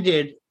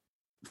recommended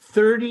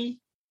 30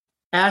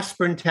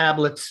 aspirin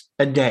tablets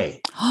a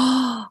day.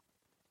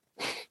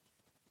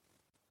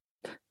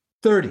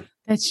 30.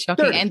 That's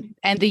shocking. 30.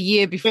 And the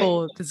year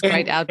before this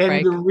great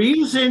outbreak. And the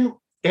reason,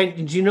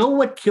 and do you know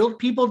what killed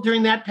people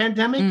during that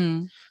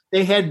pandemic?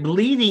 They had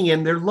bleeding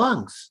in their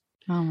lungs.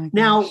 Oh my gosh.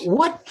 Now,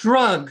 what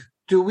drug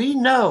do we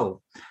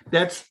know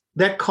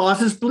that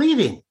causes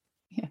bleeding?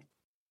 Yeah.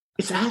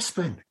 It's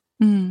aspirin.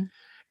 Mm.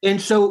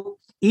 And so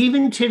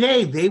even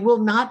today, they will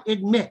not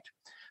admit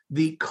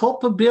the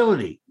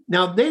culpability.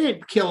 Now, they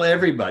didn't kill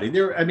everybody.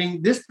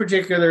 This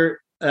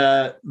particular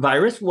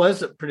virus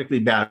was a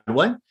particularly bad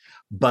one,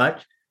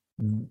 but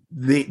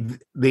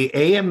the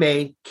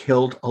AMA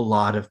killed a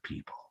lot of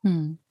people.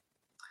 Mm.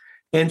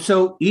 And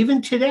so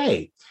even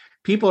today,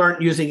 people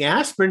aren't using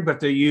aspirin, but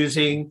they're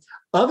using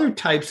other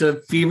types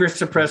of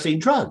fever-suppressing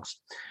drugs.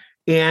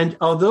 And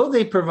although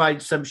they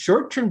provide some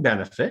short-term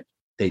benefit,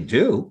 they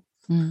do.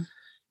 Mm.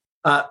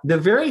 The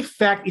very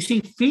fact, you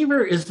see,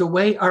 fever is the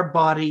way our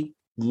body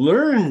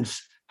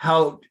learns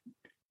how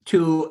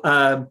to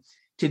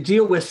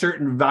deal with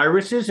certain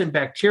viruses and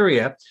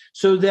bacteria,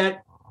 so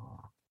that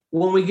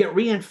when we get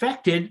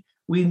reinfected,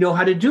 we know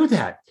how to do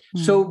that.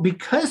 Mm. So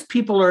because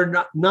people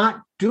are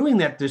not doing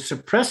that, they're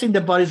suppressing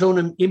the body's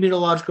own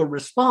immunological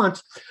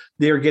response,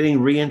 they're getting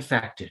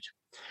reinfected.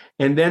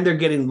 And then they're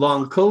getting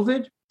long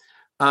COVID.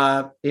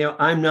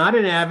 I'm not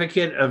an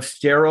advocate of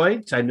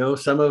steroids. I know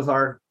some of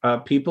our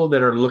people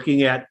that are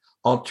looking at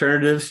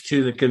alternatives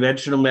to the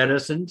conventional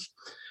medicines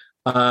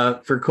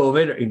for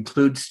COVID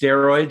include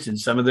steroids in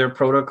some of their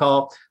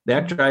protocol.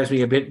 That drives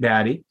me a bit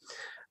batty.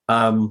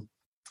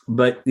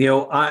 But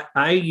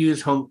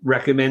I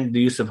recommend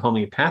the use of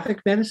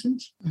homeopathic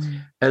medicines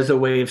as a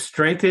way of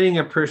strengthening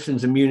a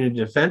person's immune and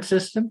defense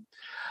system.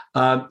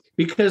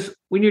 Because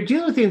when you're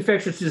dealing with the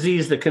infectious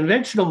disease, the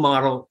conventional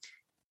model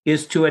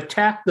is to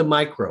attack the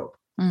microbe.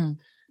 Mm.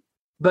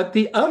 But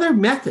the other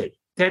method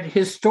that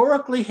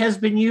historically has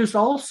been used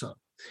also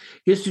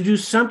is to do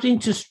something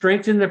to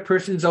strengthen the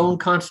person's own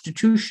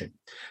constitution,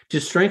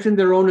 to strengthen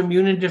their own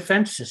immune and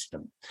defense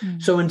system.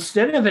 Mm. So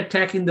instead of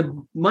attacking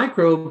the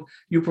microbe,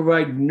 you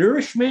provide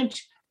nourishment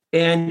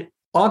and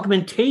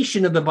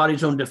augmentation of the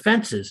body's own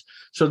defenses,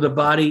 so the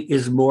body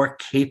is more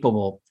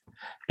capable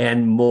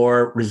and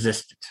more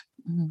resistant.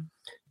 Mm.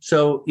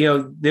 So,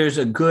 there's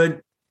a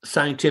good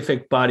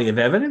scientific body of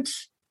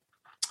evidence.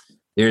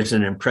 There's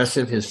an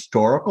impressive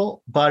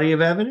historical body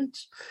of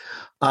evidence.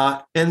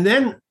 And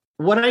then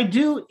what I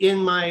do in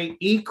my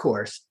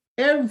e-course,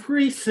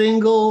 every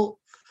single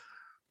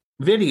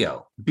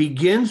video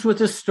begins with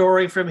a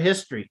story from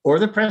history or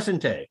the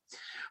present day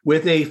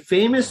with a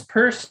famous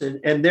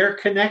person and their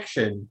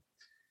connection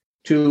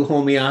to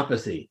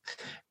homeopathy.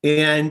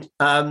 And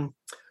now,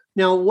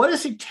 what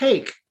does it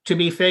take to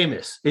be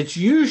famous? It's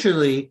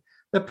usually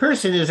the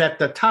person is at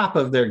the top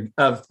of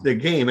the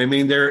game. I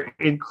mean, they're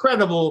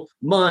incredible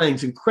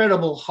minds,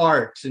 incredible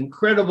hearts,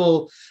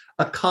 incredible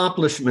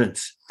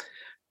accomplishments.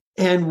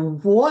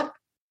 And what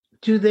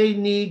do they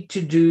need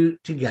to do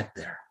to get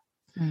there?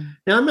 Mm.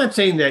 Now, I'm not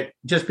saying that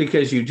just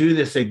because you do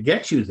this, it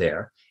gets you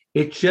there.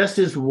 It just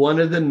is one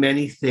of the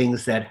many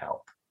things that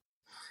help.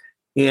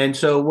 And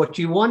so what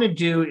you want to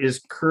do is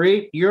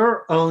create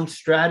your own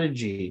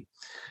strategy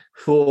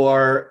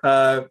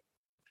for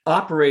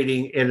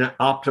operating in an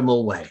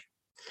optimal way.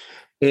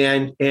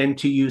 And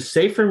to use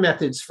safer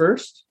methods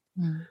first,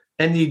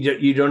 and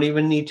you don't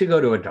even need to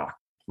go to a doctor,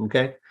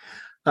 okay?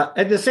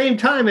 At the same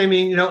time,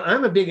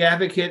 I'm a big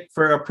advocate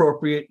for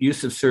appropriate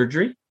use of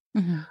surgery.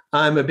 Mm-hmm.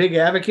 I'm a big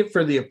advocate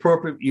for the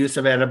appropriate use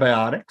of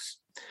antibiotics.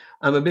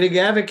 I'm a big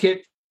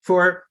advocate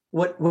for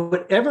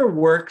whatever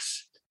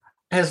works,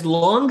 as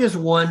long as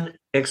one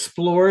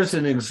explores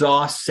and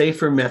exhausts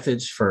safer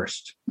methods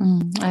first.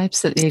 I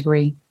absolutely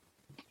agree.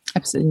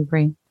 Absolutely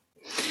agree.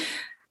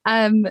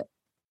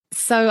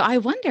 So I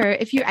wonder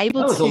if you're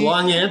able to... That was a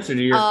long answer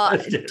to your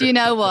question. Do you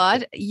know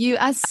what? You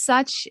are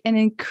such an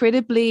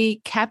incredibly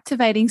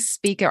captivating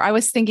speaker. I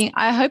was thinking,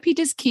 I hope he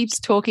just keeps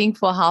talking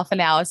for half an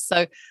hour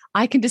so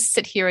I can just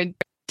sit here and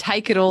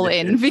take it all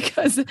in,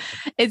 because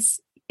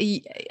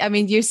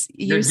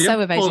you're so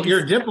amazing.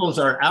 Your dimples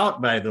are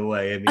out, by the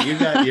way. You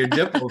got your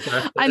dimples.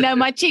 I know,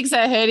 my cheeks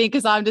are hurting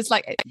because I'm just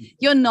like,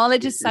 your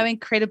knowledge is so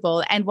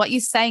incredible. And what you're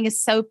saying is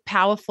so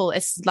powerful.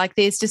 It's like,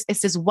 it's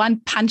this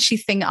one punchy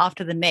thing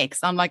after the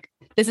next. I'm like,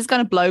 this is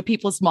going to blow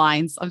people's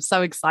minds. I'm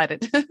so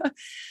excited.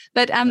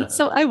 But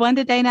so I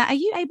wonder, Dana, are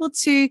you able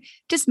to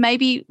just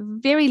maybe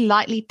very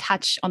lightly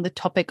touch on the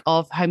topic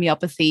of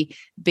homeopathy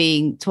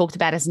being talked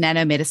about as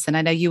nanomedicine?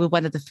 I know you were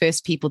one of the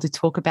first people to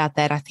talk about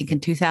that, I think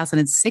in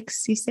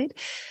 2006, you said?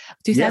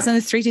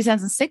 2003,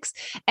 2006.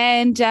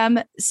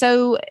 And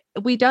so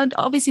we don't,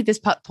 obviously this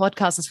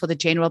podcast is for the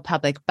general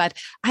public, but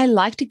I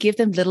like to give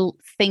them little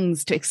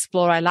things to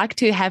explore. I like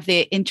to have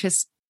their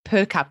interest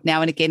perk up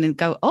now and again and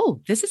go, oh,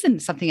 this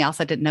isn't something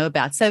else I didn't know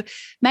about. So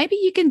maybe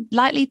you can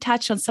lightly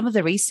touch on some of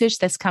the research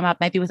that's come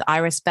up, maybe with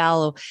Iris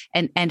Bell,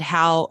 and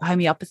how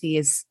homeopathy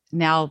is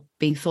now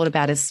being thought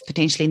about as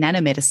potentially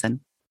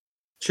nanomedicine.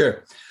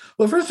 Sure.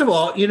 Well, first of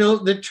all,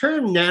 the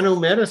term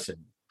nanomedicine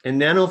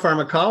and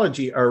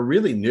nanopharmacology are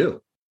really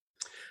new.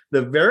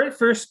 The very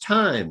first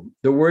time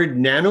the word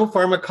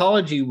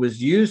nanopharmacology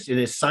was used in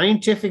a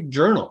scientific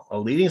journal, a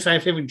leading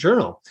scientific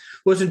journal,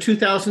 was in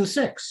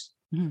 2006.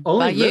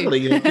 Only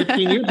literally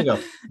 15 years ago.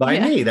 By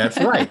me, that's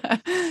right.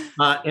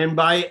 And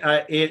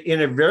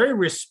in a very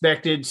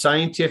respected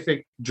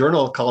scientific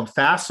journal called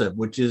FASB,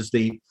 which is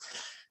the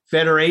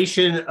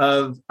Federation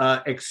of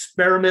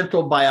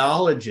Experimental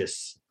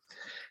Biologists.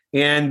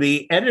 And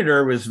the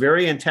editor was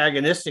very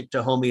antagonistic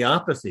to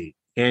homeopathy.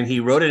 And he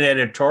wrote an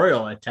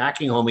editorial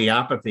attacking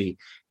homeopathy.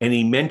 And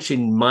he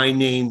mentioned my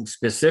name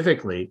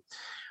specifically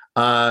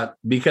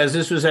because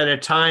this was at a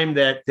time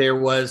that there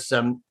was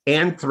some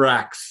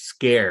anthrax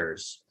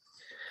scares.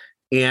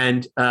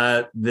 And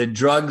the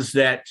drugs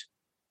that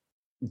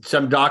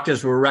some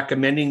doctors were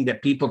recommending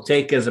that people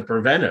take as a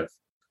preventive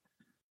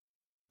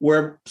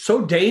were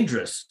so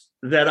dangerous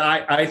that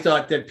I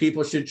thought that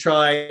people should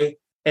try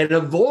and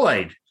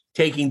avoid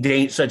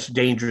taking such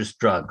dangerous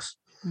drugs.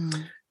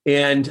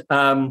 And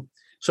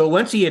so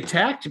once he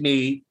attacked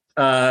me,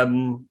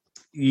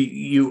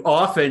 you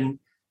often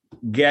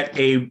get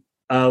a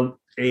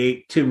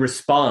to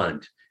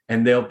respond,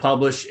 and they'll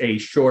publish a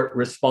short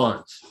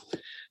response.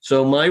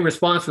 So my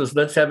response was,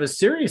 let's have a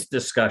serious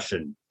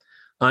discussion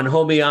on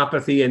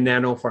homeopathy and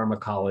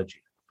nanopharmacology.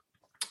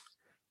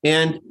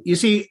 And you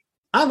see,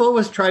 I've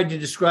always tried to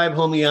describe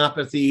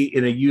homeopathy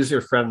in a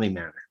user-friendly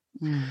manner.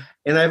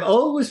 And I've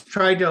always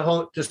tried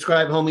to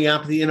describe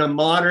homeopathy in a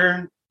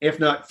modern, if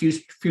not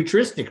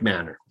futuristic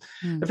manner.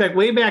 In fact,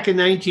 way back in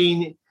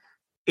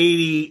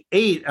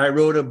 1988, I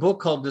wrote a book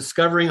called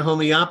Discovering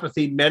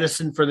Homeopathy,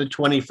 Medicine for the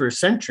 21st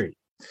Century,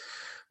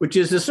 which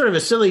is a sort of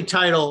a silly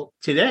title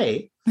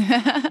today.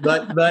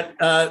 but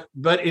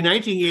in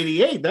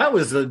 1988, that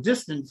was a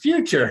distant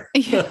future.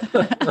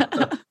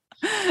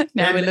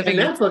 Now we're living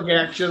in that book,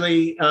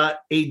 actually,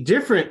 a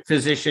different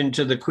physician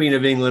to the Queen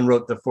of England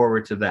wrote the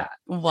foreword to that.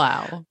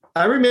 Wow.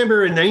 I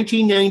remember in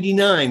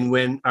 1999,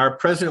 when our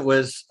president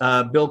was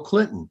Bill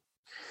Clinton,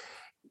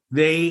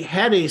 they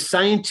had a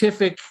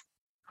scientific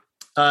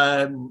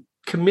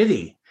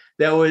committee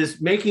that was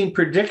making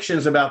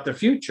predictions about the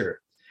future.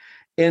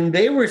 And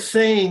they were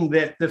saying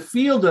that the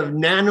field of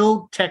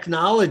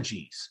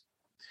nanotechnologies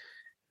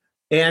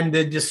and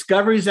the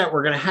discoveries that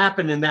were going to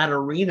happen in that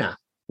arena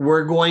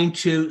were going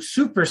to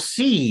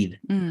supersede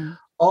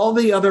all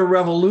the other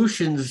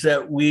revolutions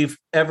that we've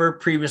ever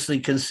previously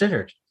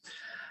considered.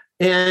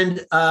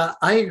 And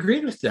I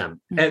agreed with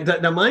them. And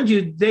now, mind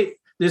you,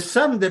 there's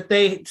some that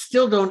they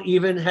still don't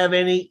even have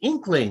any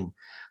inkling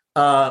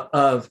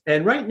of.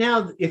 And right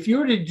now, if you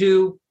were to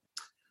do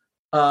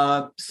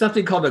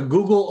something called a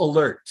Google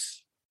Alerts,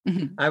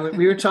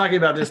 we were talking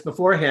about this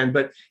beforehand,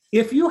 but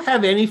if you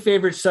have any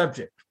favorite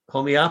subject,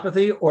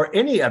 homeopathy or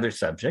any other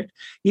subject,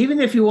 even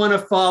if you want to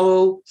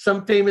follow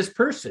some famous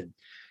person,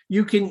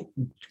 you can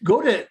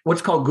go to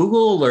what's called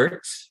Google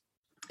Alerts.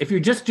 If you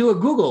just do a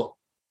Google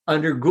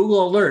under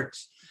Google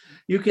Alerts,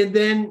 you can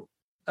then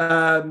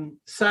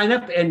sign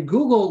up, and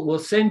Google will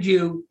send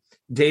you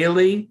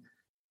daily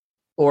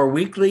or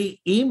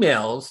weekly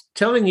emails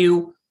telling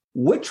you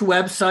which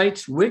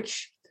websites,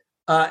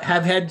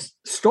 have had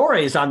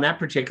stories on that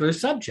particular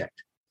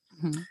subject.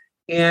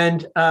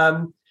 And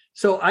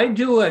so I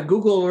do a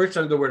Google Alerts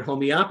under the word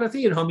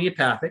homeopathy and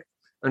homeopathic,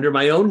 under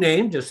my own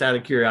name, just out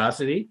of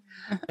curiosity,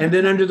 and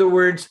then under the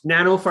words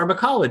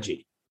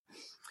nanopharmacology.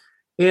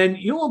 And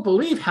you won't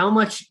believe how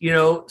much,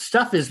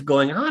 stuff is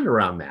going on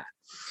around that.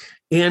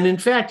 And in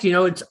fact,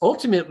 it's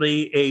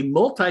ultimately a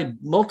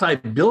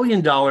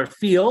multi-billion-dollar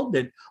field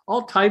that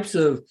all types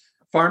of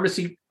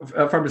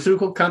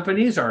pharmaceutical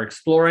companies are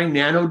exploring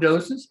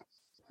nanodoses.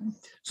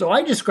 So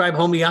I describe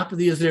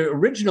homeopathy as the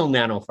original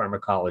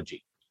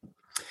nanopharmacology.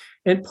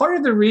 And part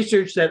of the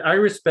research that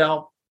Iris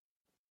Bell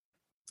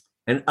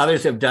and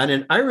others have done,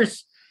 and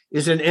Iris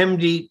is an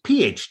MD,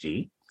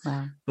 PhD,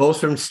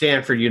 both from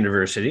Stanford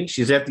University.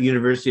 She's at the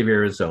University of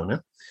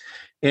Arizona.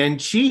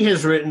 And she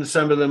has written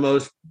some of the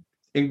most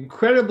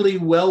incredibly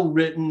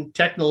well-written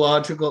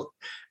technological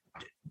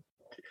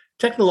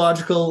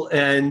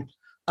and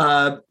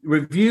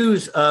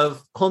reviews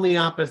of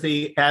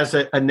homeopathy as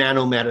a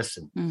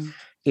nanomedicine.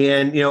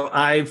 And,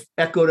 I've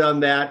echoed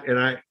on that,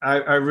 and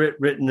I've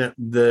written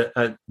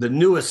the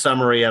newest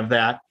summary of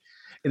that.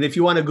 And if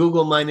you want to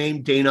Google my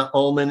name, Dana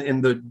Ullman,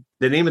 and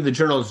the name of the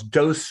journal is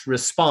Dose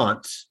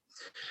Response,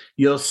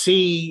 you'll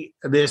see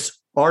this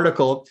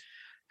article,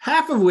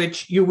 half of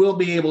which you will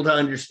be able to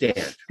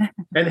understand,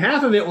 and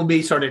half of it will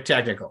be sort of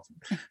technical.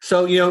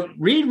 So,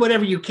 read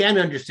whatever you can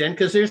understand,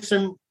 because there's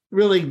some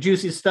really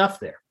juicy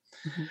stuff there.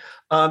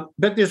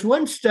 But there's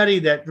one study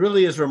that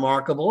really is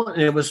remarkable,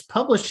 and it was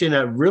published in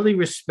a really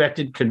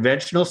respected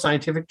conventional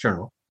scientific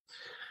journal.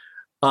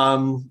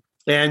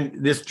 And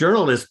this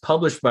journal is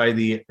published by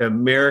the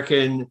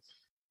American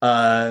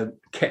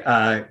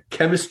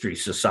Chemistry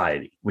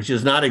Society, which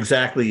is not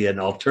exactly an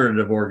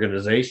alternative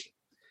organization.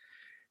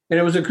 And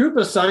it was a group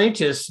of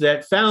scientists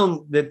that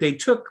found that they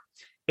took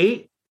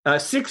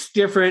 6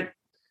 different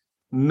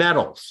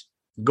metals: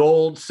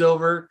 gold,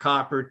 silver,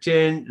 copper,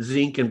 tin,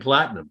 zinc, and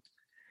platinum.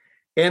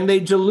 And they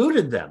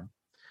diluted them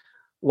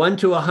 1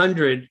 to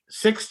 100,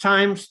 6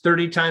 times,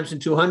 30 times,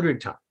 and 200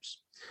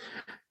 times.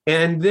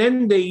 And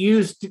then they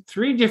used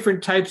 3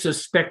 different types of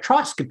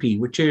spectroscopy,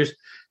 which is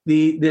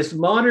this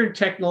modern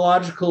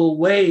technological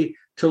way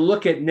to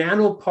look at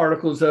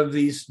nanoparticles of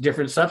these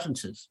different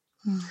substances.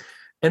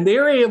 And they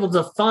were able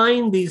to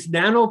find these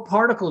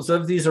nanoparticles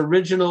of these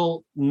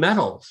original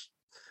metals,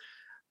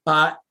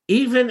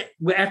 even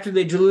after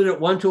they diluted it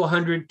 1 to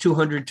 100,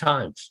 200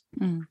 times.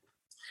 And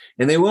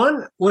they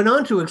went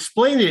on to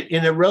explain it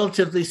in a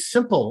relatively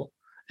simple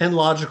and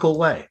logical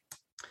way.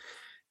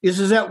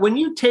 Is that when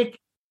you take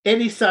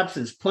any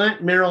substance,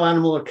 plant, mineral,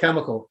 animal, or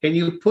chemical, and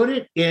you put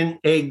it in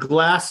a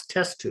glass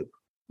test tube,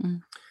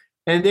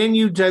 and then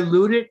you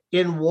dilute it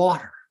in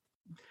water.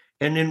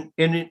 And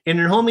in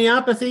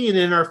homeopathy and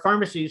in our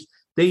pharmacies,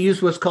 they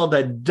use what's called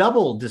a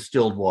double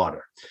distilled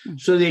water.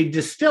 So they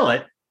distill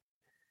it,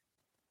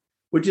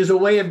 which is a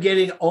way of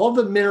getting all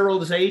the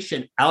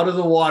mineralization out of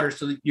the water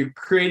so that you're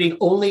creating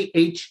only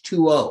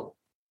H2O,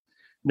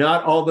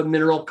 not all the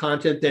mineral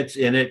content that's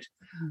in it,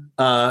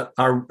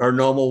 our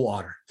normal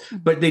water.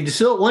 But they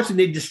distill it once and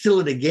they distill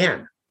it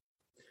again.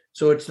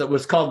 So it's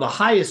what's called the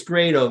highest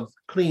grade of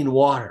clean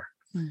water.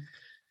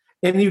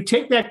 And you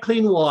take that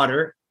clean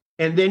water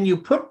and then you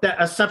put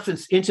a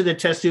substance into the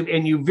test tube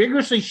and you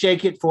vigorously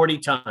shake it 40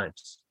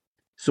 times.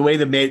 It's the way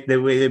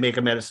they make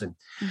a medicine.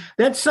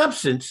 That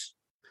substance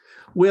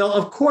will,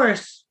 of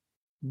course,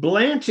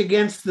 blanch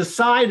against the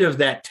side of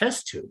that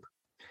test tube.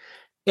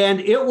 And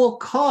it will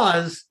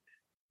cause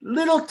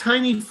little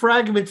tiny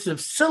fragments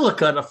of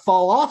silica to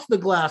fall off the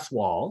glass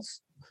walls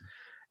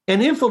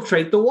and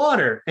infiltrate the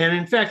water. And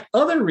in fact,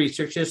 other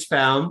research has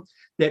found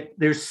that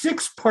there's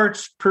 6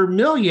 parts per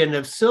million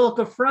of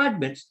silica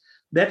fragments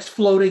that's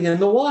floating in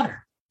the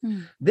water.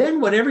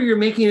 Then whatever you're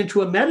making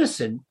into a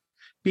medicine,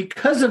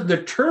 because of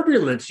the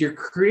turbulence you're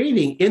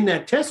creating in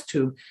that test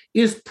tube,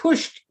 is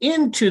pushed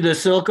into the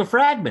silica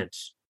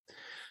fragments.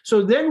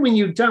 So then when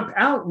you dump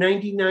out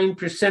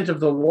 99% of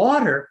the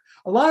water,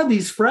 a lot of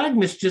these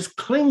fragments just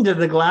cling to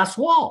the glass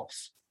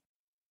walls.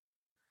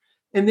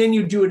 And then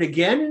you do it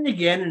again and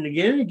again and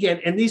again and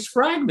again. And these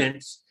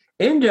fragments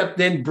end up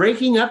then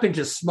breaking up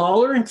into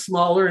smaller and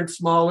smaller and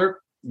smaller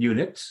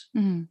units.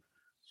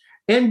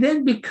 And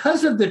then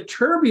because of the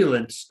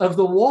turbulence of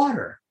the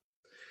water,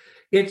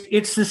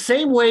 it's the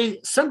same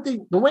way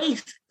something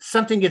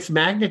gets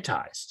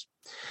magnetized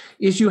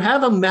is you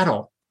have a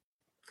metal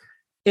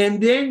and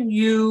then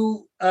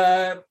you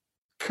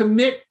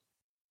commit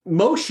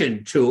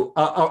motion to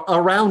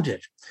around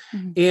it.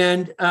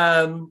 And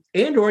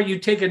or you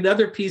take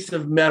another piece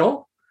of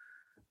metal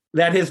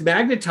that has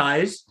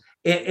magnetized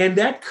and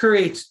that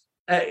creates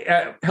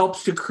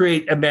helps to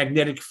create a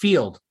magnetic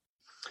field.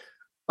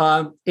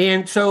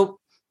 And so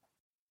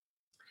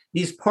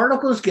these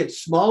particles get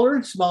smaller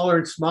and smaller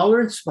and smaller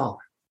and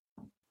smaller.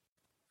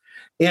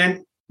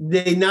 And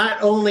they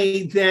not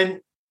only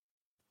then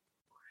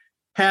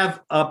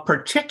have a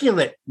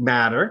particulate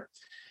matter,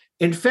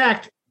 in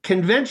fact,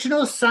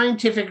 conventional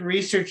scientific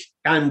research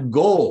on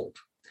gold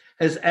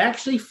has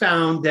actually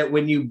found that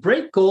when you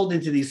break gold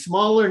into these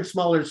smaller and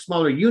smaller and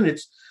smaller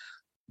units,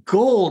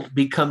 gold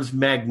becomes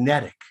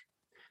magnetic,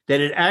 that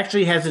it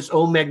actually has its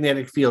own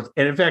magnetic field.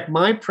 And in fact,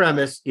 my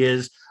premise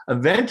is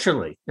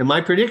eventually, and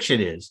my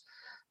prediction is,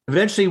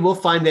 eventually we'll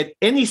find that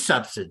any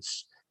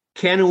substance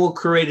can and will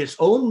create its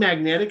own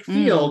magnetic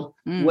field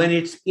when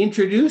it's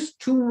introduced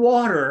to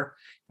water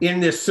in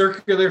this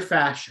circular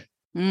fashion.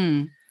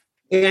 And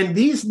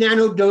these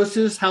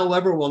nanodoses,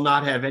 however, will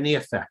not have any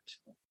effect.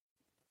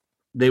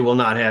 They will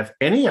not have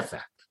any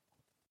effect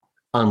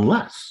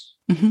unless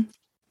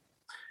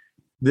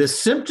the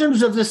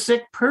symptoms of the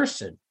sick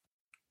person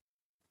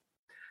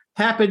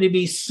happen to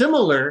be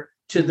similar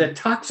to the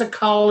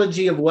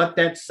toxicology of what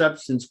that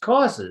substance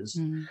causes.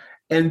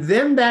 And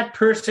then that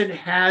person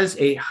has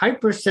a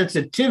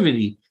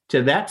hypersensitivity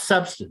to that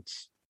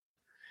substance.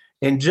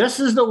 And just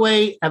as the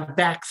way a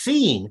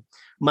vaccine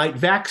might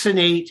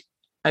vaccinate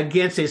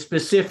against a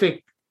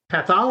specific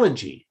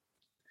pathology,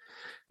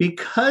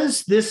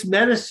 because this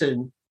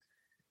medicine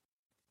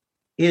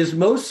is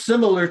most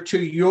similar to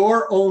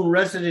your own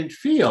resident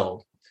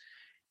field,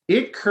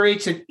 it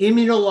creates an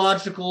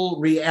immunological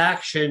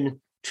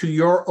reaction to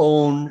your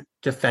own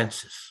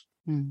defenses.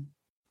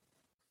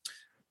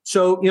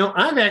 So,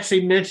 I've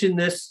actually mentioned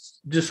this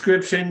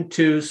description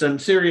to some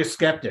serious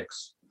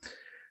skeptics,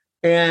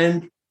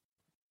 and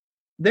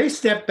they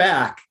step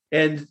back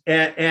and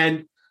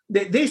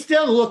they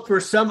still look for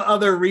some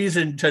other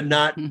reason to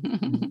not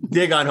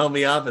dig on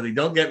homeopathy.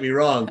 Don't get me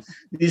wrong;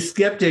 these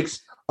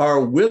skeptics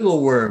are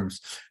wiggle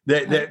worms.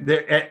 I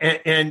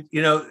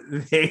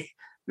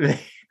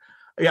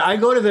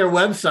go to their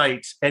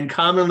websites and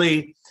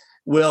commonly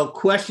will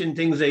question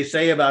things they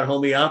say about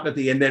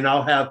homeopathy, and then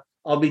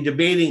I'll be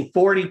debating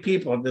 40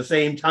 people at the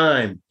same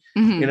time.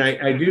 And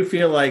I do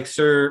feel like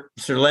Sir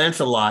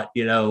Lancelot,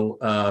 yeah,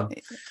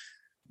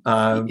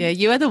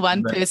 you are the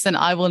one person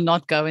I will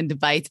not go and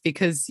debate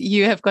because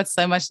you have got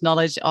so much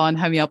knowledge on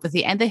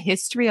homeopathy and the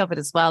history of it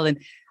as well.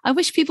 And I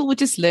wish people would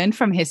just learn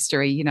from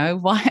history.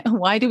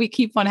 Why do we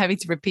keep on having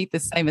to repeat the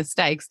same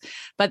mistakes?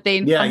 But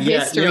then from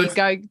history,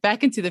 going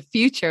back into the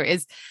future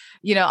is,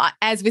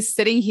 as we're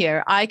sitting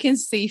here, I can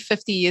see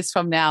 50 years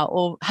from now,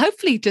 or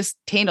hopefully just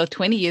 10 or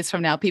 20 years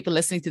from now, people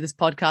listening to this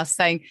podcast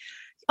saying,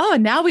 oh,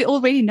 now we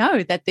already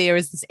know that there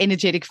is this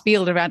energetic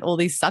field around all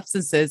these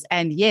substances.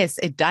 And yes,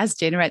 it does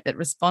generate that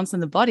response in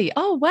the body.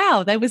 Oh,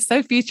 wow. They were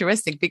so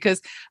futuristic,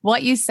 because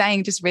what you're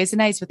saying just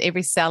resonates with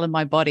every cell in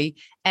my body.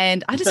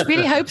 And I just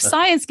really hope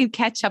science can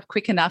catch up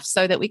quick enough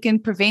so that we can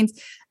prevent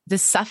the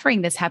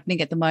suffering that's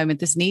happening at the moment,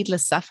 this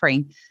needless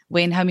suffering,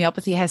 when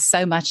homeopathy has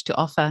so much to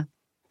offer.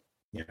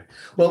 Yeah.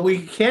 Well,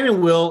 we can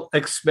and will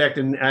expect,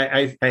 and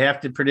I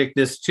have to predict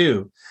this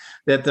too,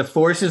 that the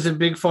forces of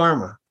Big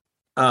Pharma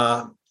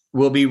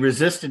will be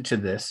resistant to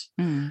this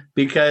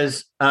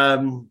because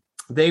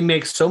they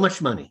make so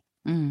much money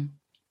and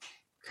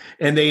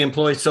they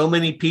employ so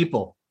many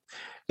people,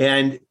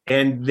 and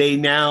they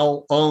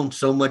now own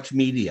so much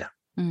media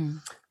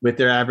with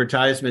their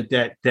advertisement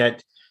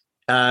that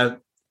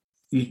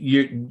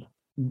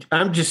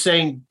I'm just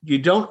saying, you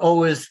don't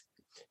always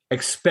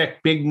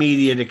expect big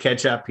media to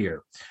catch up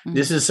here.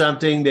 This is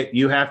something that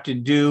you have to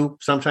do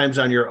sometimes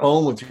on your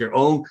own, with your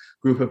own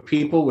group of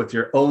people, with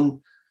your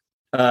own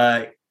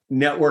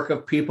network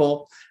of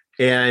people,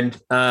 and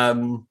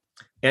no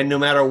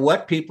matter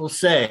what people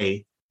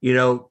say,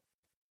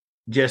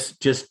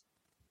 just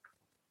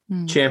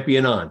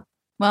champion on.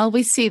 Well,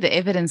 we see the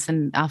evidence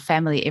in our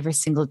family every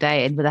single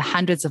day, and with the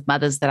hundreds of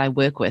mothers that I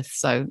work with.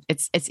 So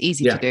it's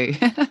easy to do.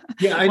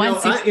 Yeah, I know.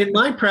 In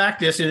my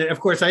practice, and of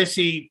course, I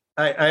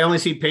only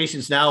see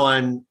patients now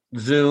on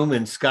Zoom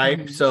and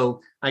Skype,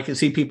 so I can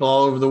see people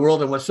all over the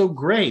world. And what's so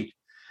great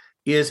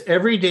is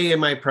every day in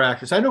my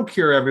practice, I don't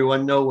cure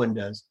everyone, no one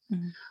does,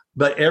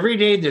 but every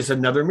day there's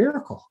another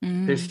miracle.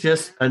 There's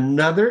just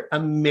another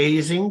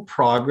amazing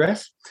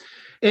progress.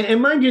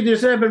 And mind you,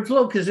 there's ebb and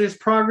flow, because there's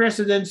progress,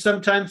 and then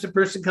sometimes the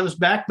person comes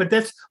back. But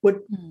that's what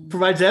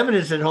provides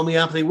evidence that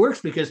homeopathy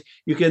works, because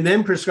you can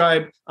then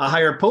prescribe a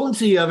higher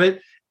potency of it,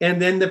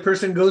 and then the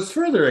person goes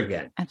further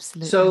again.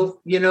 Absolutely.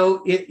 So,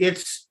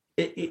 it's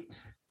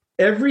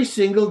every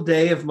single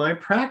day of my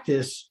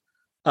practice.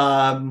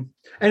 And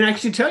I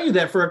should tell you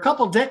that for a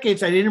couple of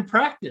decades, I didn't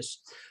practice.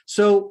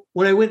 So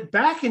when I went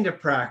back into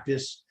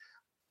practice,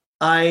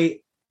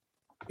 I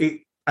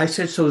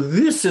said, so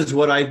this is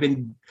what I've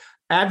been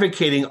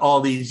advocating all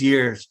these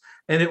years.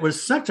 And it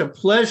was such a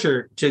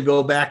pleasure to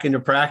go back into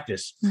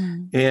practice.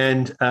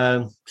 And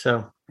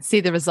so see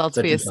the results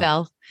for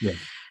yourself. Yeah.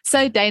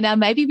 So Dana,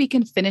 maybe we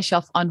can finish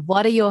off on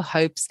what are your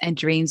hopes and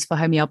dreams for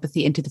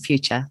homeopathy into the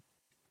future?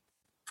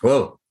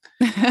 Whoa.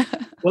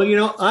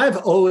 Well, I've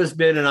always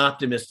been an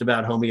optimist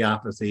about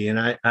homeopathy, and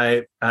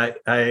I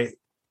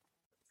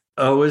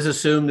always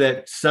assume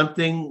that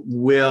something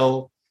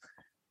will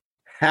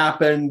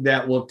happen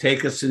that will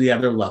take us to the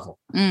other level.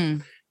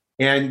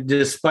 And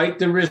despite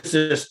the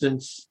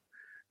resistance,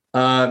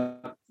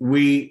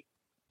 we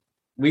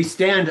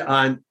stand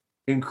on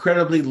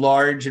incredibly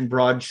large and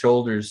broad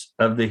shoulders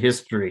of the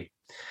history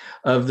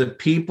of the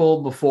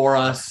people before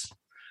us,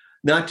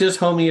 not just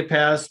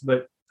homeopaths,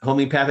 but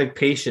homeopathic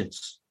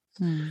patients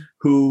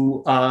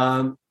who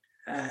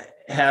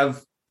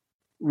have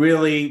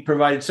really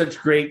provided such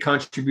great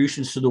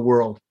contributions to the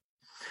world.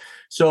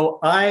 So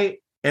I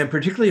am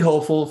particularly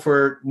hopeful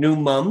for new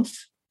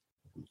moms.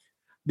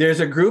 There's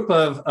a group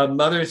of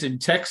mothers in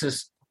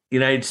Texas,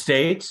 United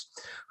States,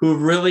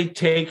 who've really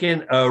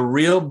taken a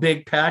real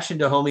big passion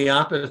to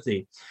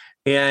homeopathy.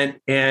 And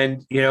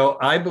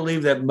I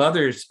believe that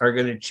mothers are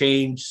going to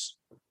change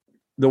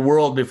the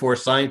world before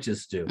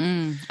scientists do.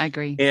 I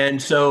agree.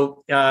 And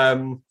so,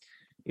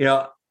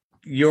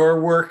 your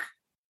work,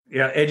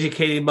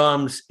 educating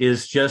moms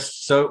is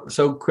just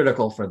so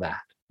critical for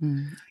that.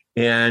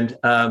 And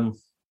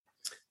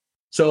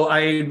so I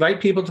invite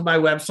people to my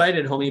website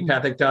at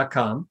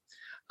homeopathic.com.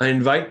 I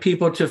invite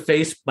people to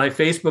my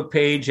Facebook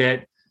page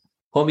at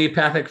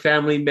Homeopathic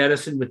Family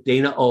Medicine with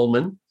Dana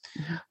Ullman.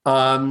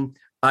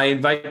 I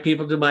invite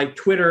people to my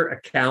Twitter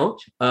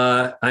account.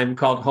 I'm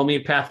called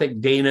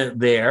Homeopathic Dana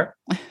there.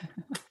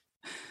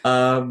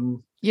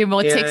 You're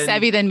more tech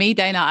savvy than me,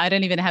 Dana. I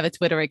don't even have a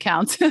Twitter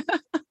account.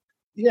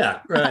 Yeah,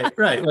 right.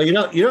 Well, you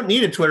don't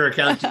need a Twitter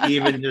account to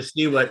even just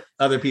see what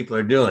other people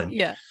are doing.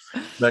 Yeah.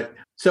 But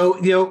so,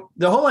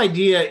 the whole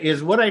idea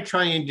is, what I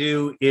try and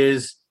do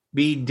is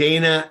be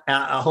Dana,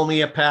 a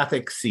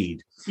homeopathic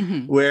seed,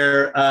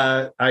 where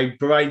I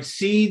provide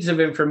seeds of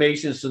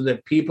information so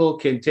that people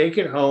can take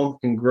it home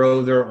and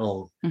grow their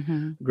own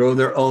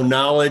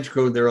knowledge,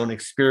 grow their own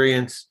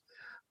experience.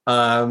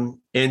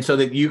 And so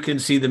that you can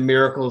see the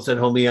miracles that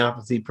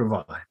homeopathy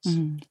provides.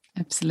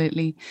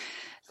 Absolutely.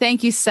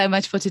 Thank you so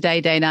much for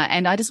today, Dana.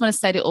 And I just want to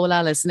say to all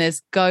our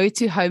listeners, go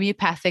to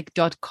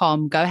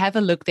homeopathic.com. Go have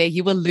a look there.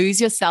 You will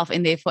lose yourself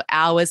in there for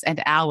hours and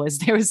hours.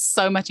 There is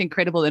so much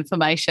incredible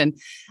information.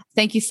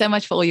 Thank you so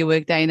much for all your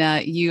work,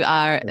 Dana. You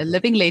are a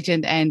living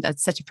legend, and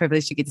it's such a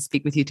privilege to get to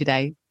speak with you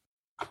today.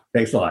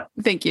 Thanks a lot.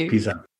 Thank you. Peace out.